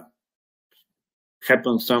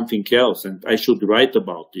happens something else, and I should write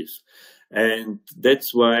about this. And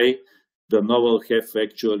that's why the novel have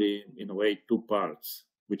actually, in a way, two parts,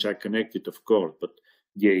 which are connected, of course, but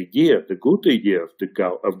the idea, the good idea of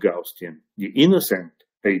Gaustian, the innocent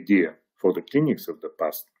idea for the clinics of the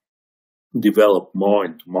past, developed more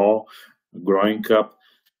and more, growing up,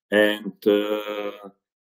 and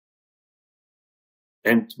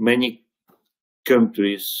many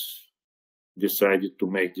countries decided to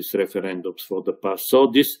make these referendums for the past.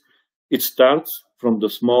 So it starts from the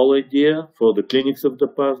small idea for the clinics of the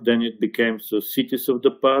past, then it becomes the cities of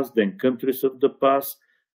the past, then countries of the past,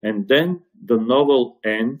 and then the novel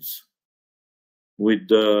ends with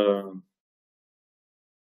the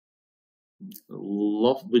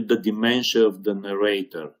dementia of the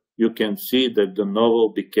narrator. You can see that the novel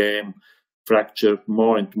became fractured,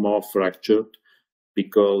 more and more fractured,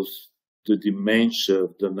 because the dementia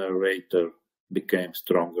of the narrator became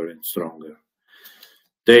stronger and stronger.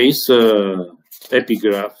 There is an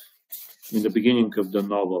epigraph in the beginning of the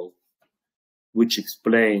novel which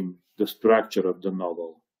explains the structure of the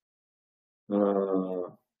novel.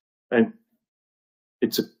 And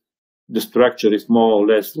the structure is more or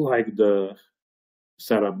less like the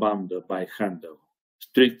Sarabanda by Handel.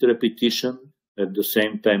 Strict repetition, at the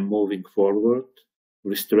same time moving forward,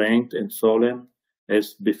 restrained and solemn,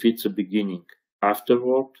 as befits a beginning.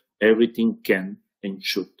 Afterward, everything can and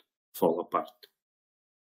should fall apart.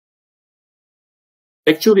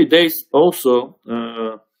 Actually, there is also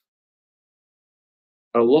a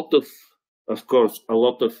lot of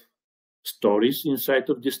stories inside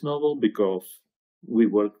of this novel, because we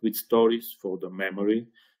work with stories for the memory,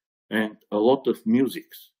 and a lot of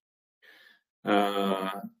musics.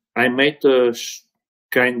 I made a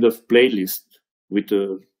kind of playlist with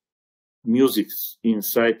music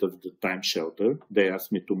inside of the Time Shelter. They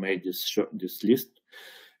asked me to make this list,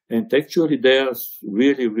 and actually there's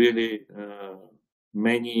really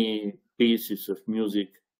many pieces of music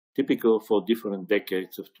typical for different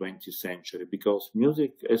decades of 20th century, because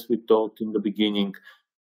music, as we talked in the beginning,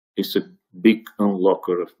 is a big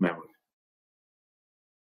unlocker of memory.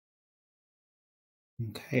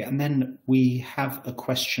 Okay, and then we have a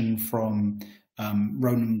question from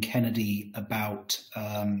Ronan Kennedy about,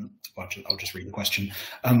 I'll just read the question.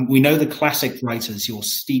 We know the classic writers you're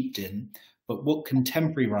steeped in, but what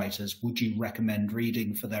contemporary writers would you recommend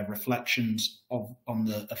reading for their reflections on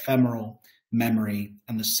the ephemeral, memory,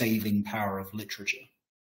 and the saving power of literature?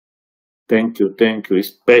 Thank you,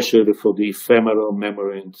 especially for the ephemeral,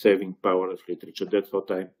 memory, and saving power of literature. That's what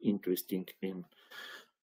I'm interested in.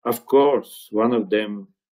 Of course, one of them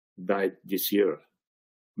died this year,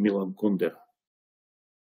 Milan Kundera.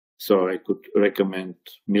 So I could recommend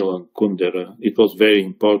Milan Kundera. It was very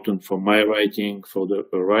important for my writing, for the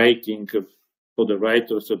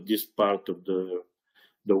writers of this part of the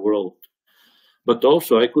world. But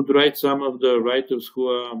also I could write some of the writers who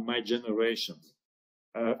are my generation.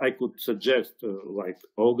 I could suggest like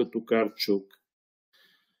Olga Tokarczuk,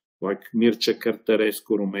 like Mircea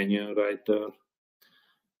Cărtărescu, Romanian writer,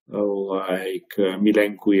 like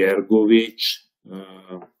Milenko Jergovic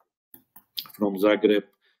from Zagreb.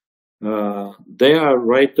 They are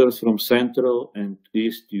writers from Central and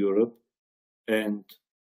East Europe, and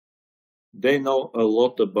they know a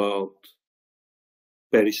lot about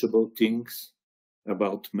perishable things,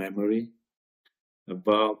 about memory,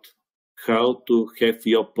 about how to have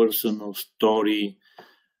your personal story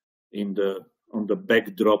on the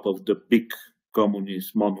backdrop of the big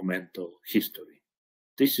communist monumental history.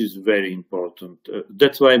 This is very important.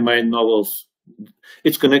 That's why my novels,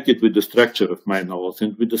 it's connected with the structure of my novels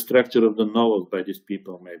and with the structure of the novels by these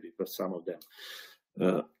people, maybe, for some of them.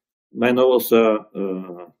 My novels are,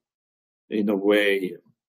 in a way,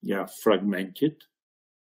 fragmented,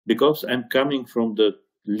 because I'm coming from the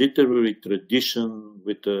literary tradition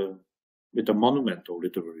with a monumental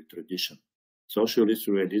literary tradition. Socialist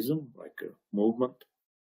realism, like a movement,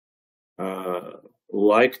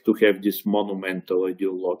 like to have this monumental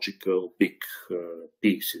ideological big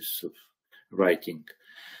pieces of writing.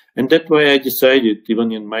 And that's why I decided,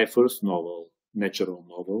 even in my first novel, natural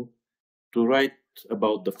novel, to write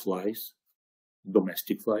about the flies,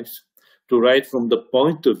 domestic flies, to write from the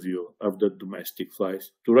point of view of the domestic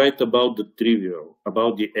flies, to write about the trivial,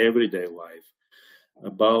 about the everyday life,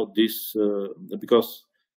 about this, because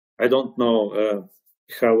I don't know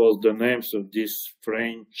how was the names of these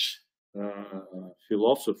French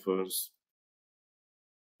philosophers,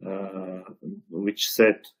 which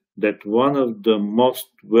said that one of the most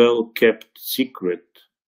well-kept secret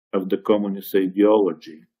of the communist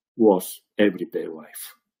ideology was everyday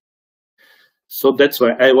life. So that's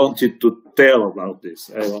why I wanted to tell about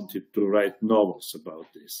this. I wanted to write novels about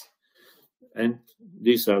this. And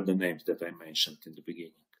these are the names that I mentioned in the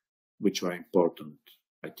beginning, which are important,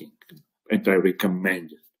 I think, and I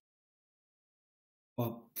recommend it.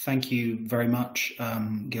 Well, thank you very much,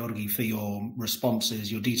 Georgi, for your responses,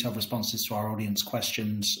 your detailed responses to our audience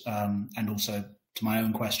questions, and also to my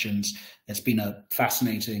own questions. It's been a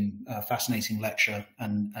fascinating lecture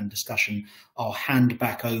and discussion. I'll hand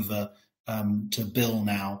back over to Bill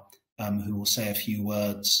now, who will say a few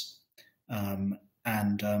words. Thank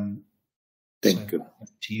you.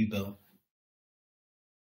 To you, Bill.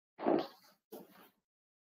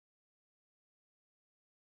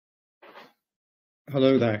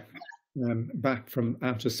 Hello there. Back from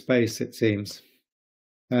outer space, it seems.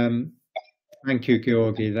 Thank you,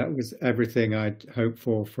 Georgi. That was everything I'd hoped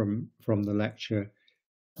for from the lecture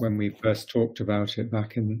when we first talked about it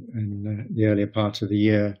back in the earlier part of the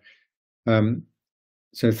year.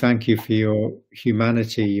 So thank you for your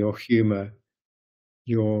humanity, your humor,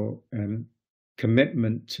 your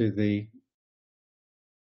commitment to the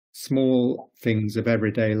small things of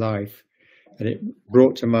everyday life. And it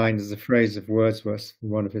brought to mind as a phrase of Wordsworth,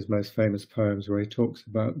 one of his most famous poems, where he talks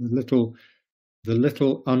about the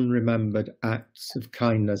little unremembered acts of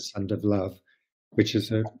kindness and of love, which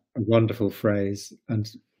is a wonderful phrase. And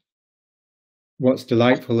what's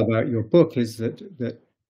delightful about your book is that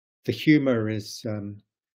the humor is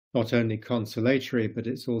not only consolatory, but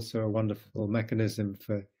it's also a wonderful mechanism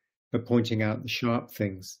for pointing out the sharp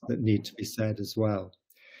things that need to be said as well.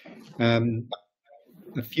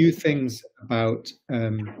 A few things about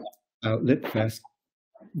Litfest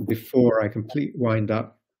before I wind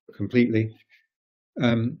up completely.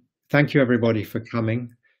 Thank you everybody for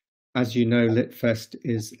coming. As you know, Litfest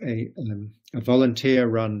is a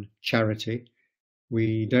volunteer-run charity.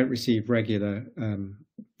 We don't receive regular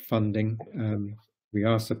funding. We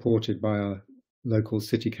are supported by our local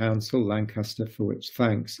city council, Lancaster, for which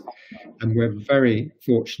thanks. And we're very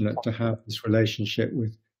fortunate to have this relationship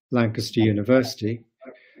with Lancaster University,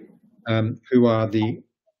 who are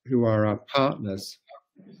our partners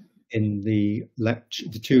in the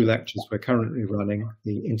two lectures we're currently running,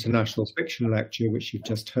 the International Fiction Lecture, which you've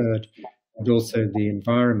just heard, and also the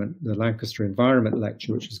Lancaster Environment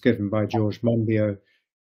Lecture, which was given by George Monbiot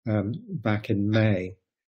back in May.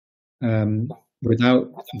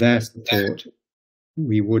 Without their support,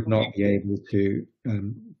 we would not be able to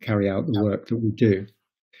carry out the work that we do.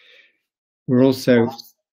 We're also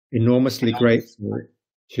enormously grateful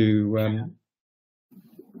to,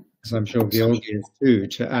 as I'm sure Georgi is too,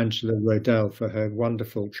 to Angela Rodell for her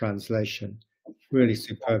wonderful translation, really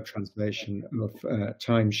superb translation of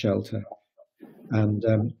Time Shelter. And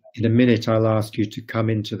in a minute, I'll ask you to come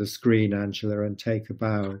into the screen, Angela, and take a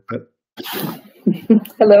bow. But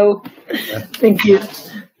hello, thank you.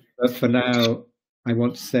 But for now, I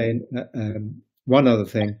want to say one other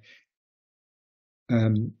thing.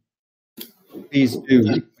 Please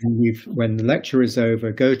do, when the lecture is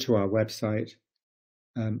over, go to our website,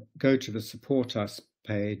 go to the Support Us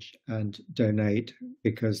page and donate,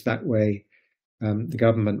 because that way the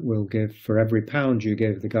government will give, for every £1 you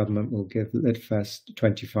give, the government will give Litfest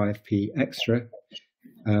 25p extra.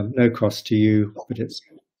 No cost to you, but it's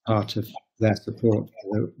part of their support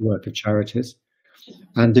for the work of charities.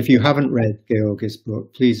 And if you haven't read Georgi's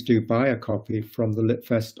book, please do buy a copy from the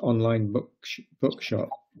Litfest online bookshop,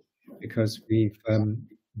 because we've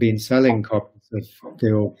been selling copies of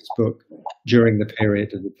Georgi's book during the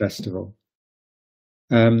period of the festival.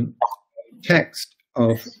 Text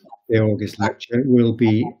of Georgi's lecture will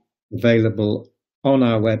be available on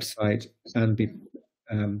our website and be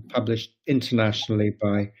published internationally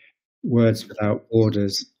by Words Without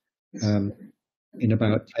Borders in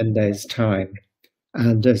about 10 days' time.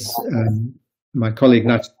 And as my colleague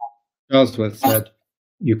Nat Charlesworth said,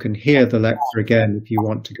 you can hear the lecture again if you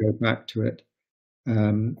want to go back to it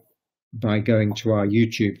by going to our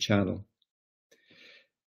YouTube channel.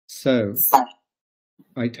 So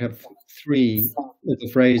I have 3 little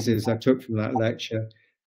phrases I took from that lecture.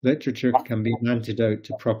 Literature can be an antidote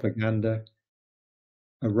to propaganda.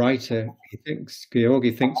 A writer,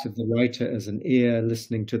 Georgi thinks of the writer as an ear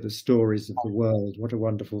listening to the stories of the world. What a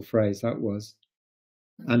wonderful phrase that was.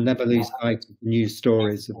 And never lose sight of the new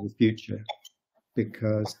stories of the future,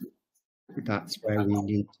 because that's where we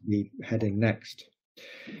need to be heading next.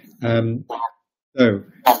 So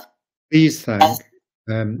please thank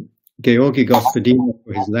Georgi Gospodinov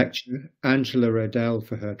for his lecture, Angela Rodell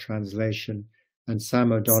for her translation, and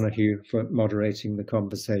Sam O'Donoghue for moderating the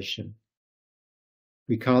conversation.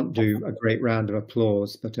 We can't do a great round of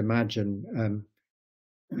applause, but imagine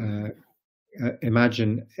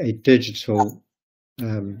a digital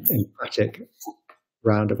emphatic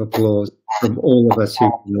round of applause from all of us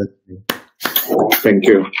who've been listening. Thank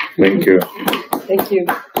you. Thank you. Thank you.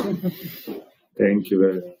 Thank you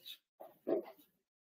very much.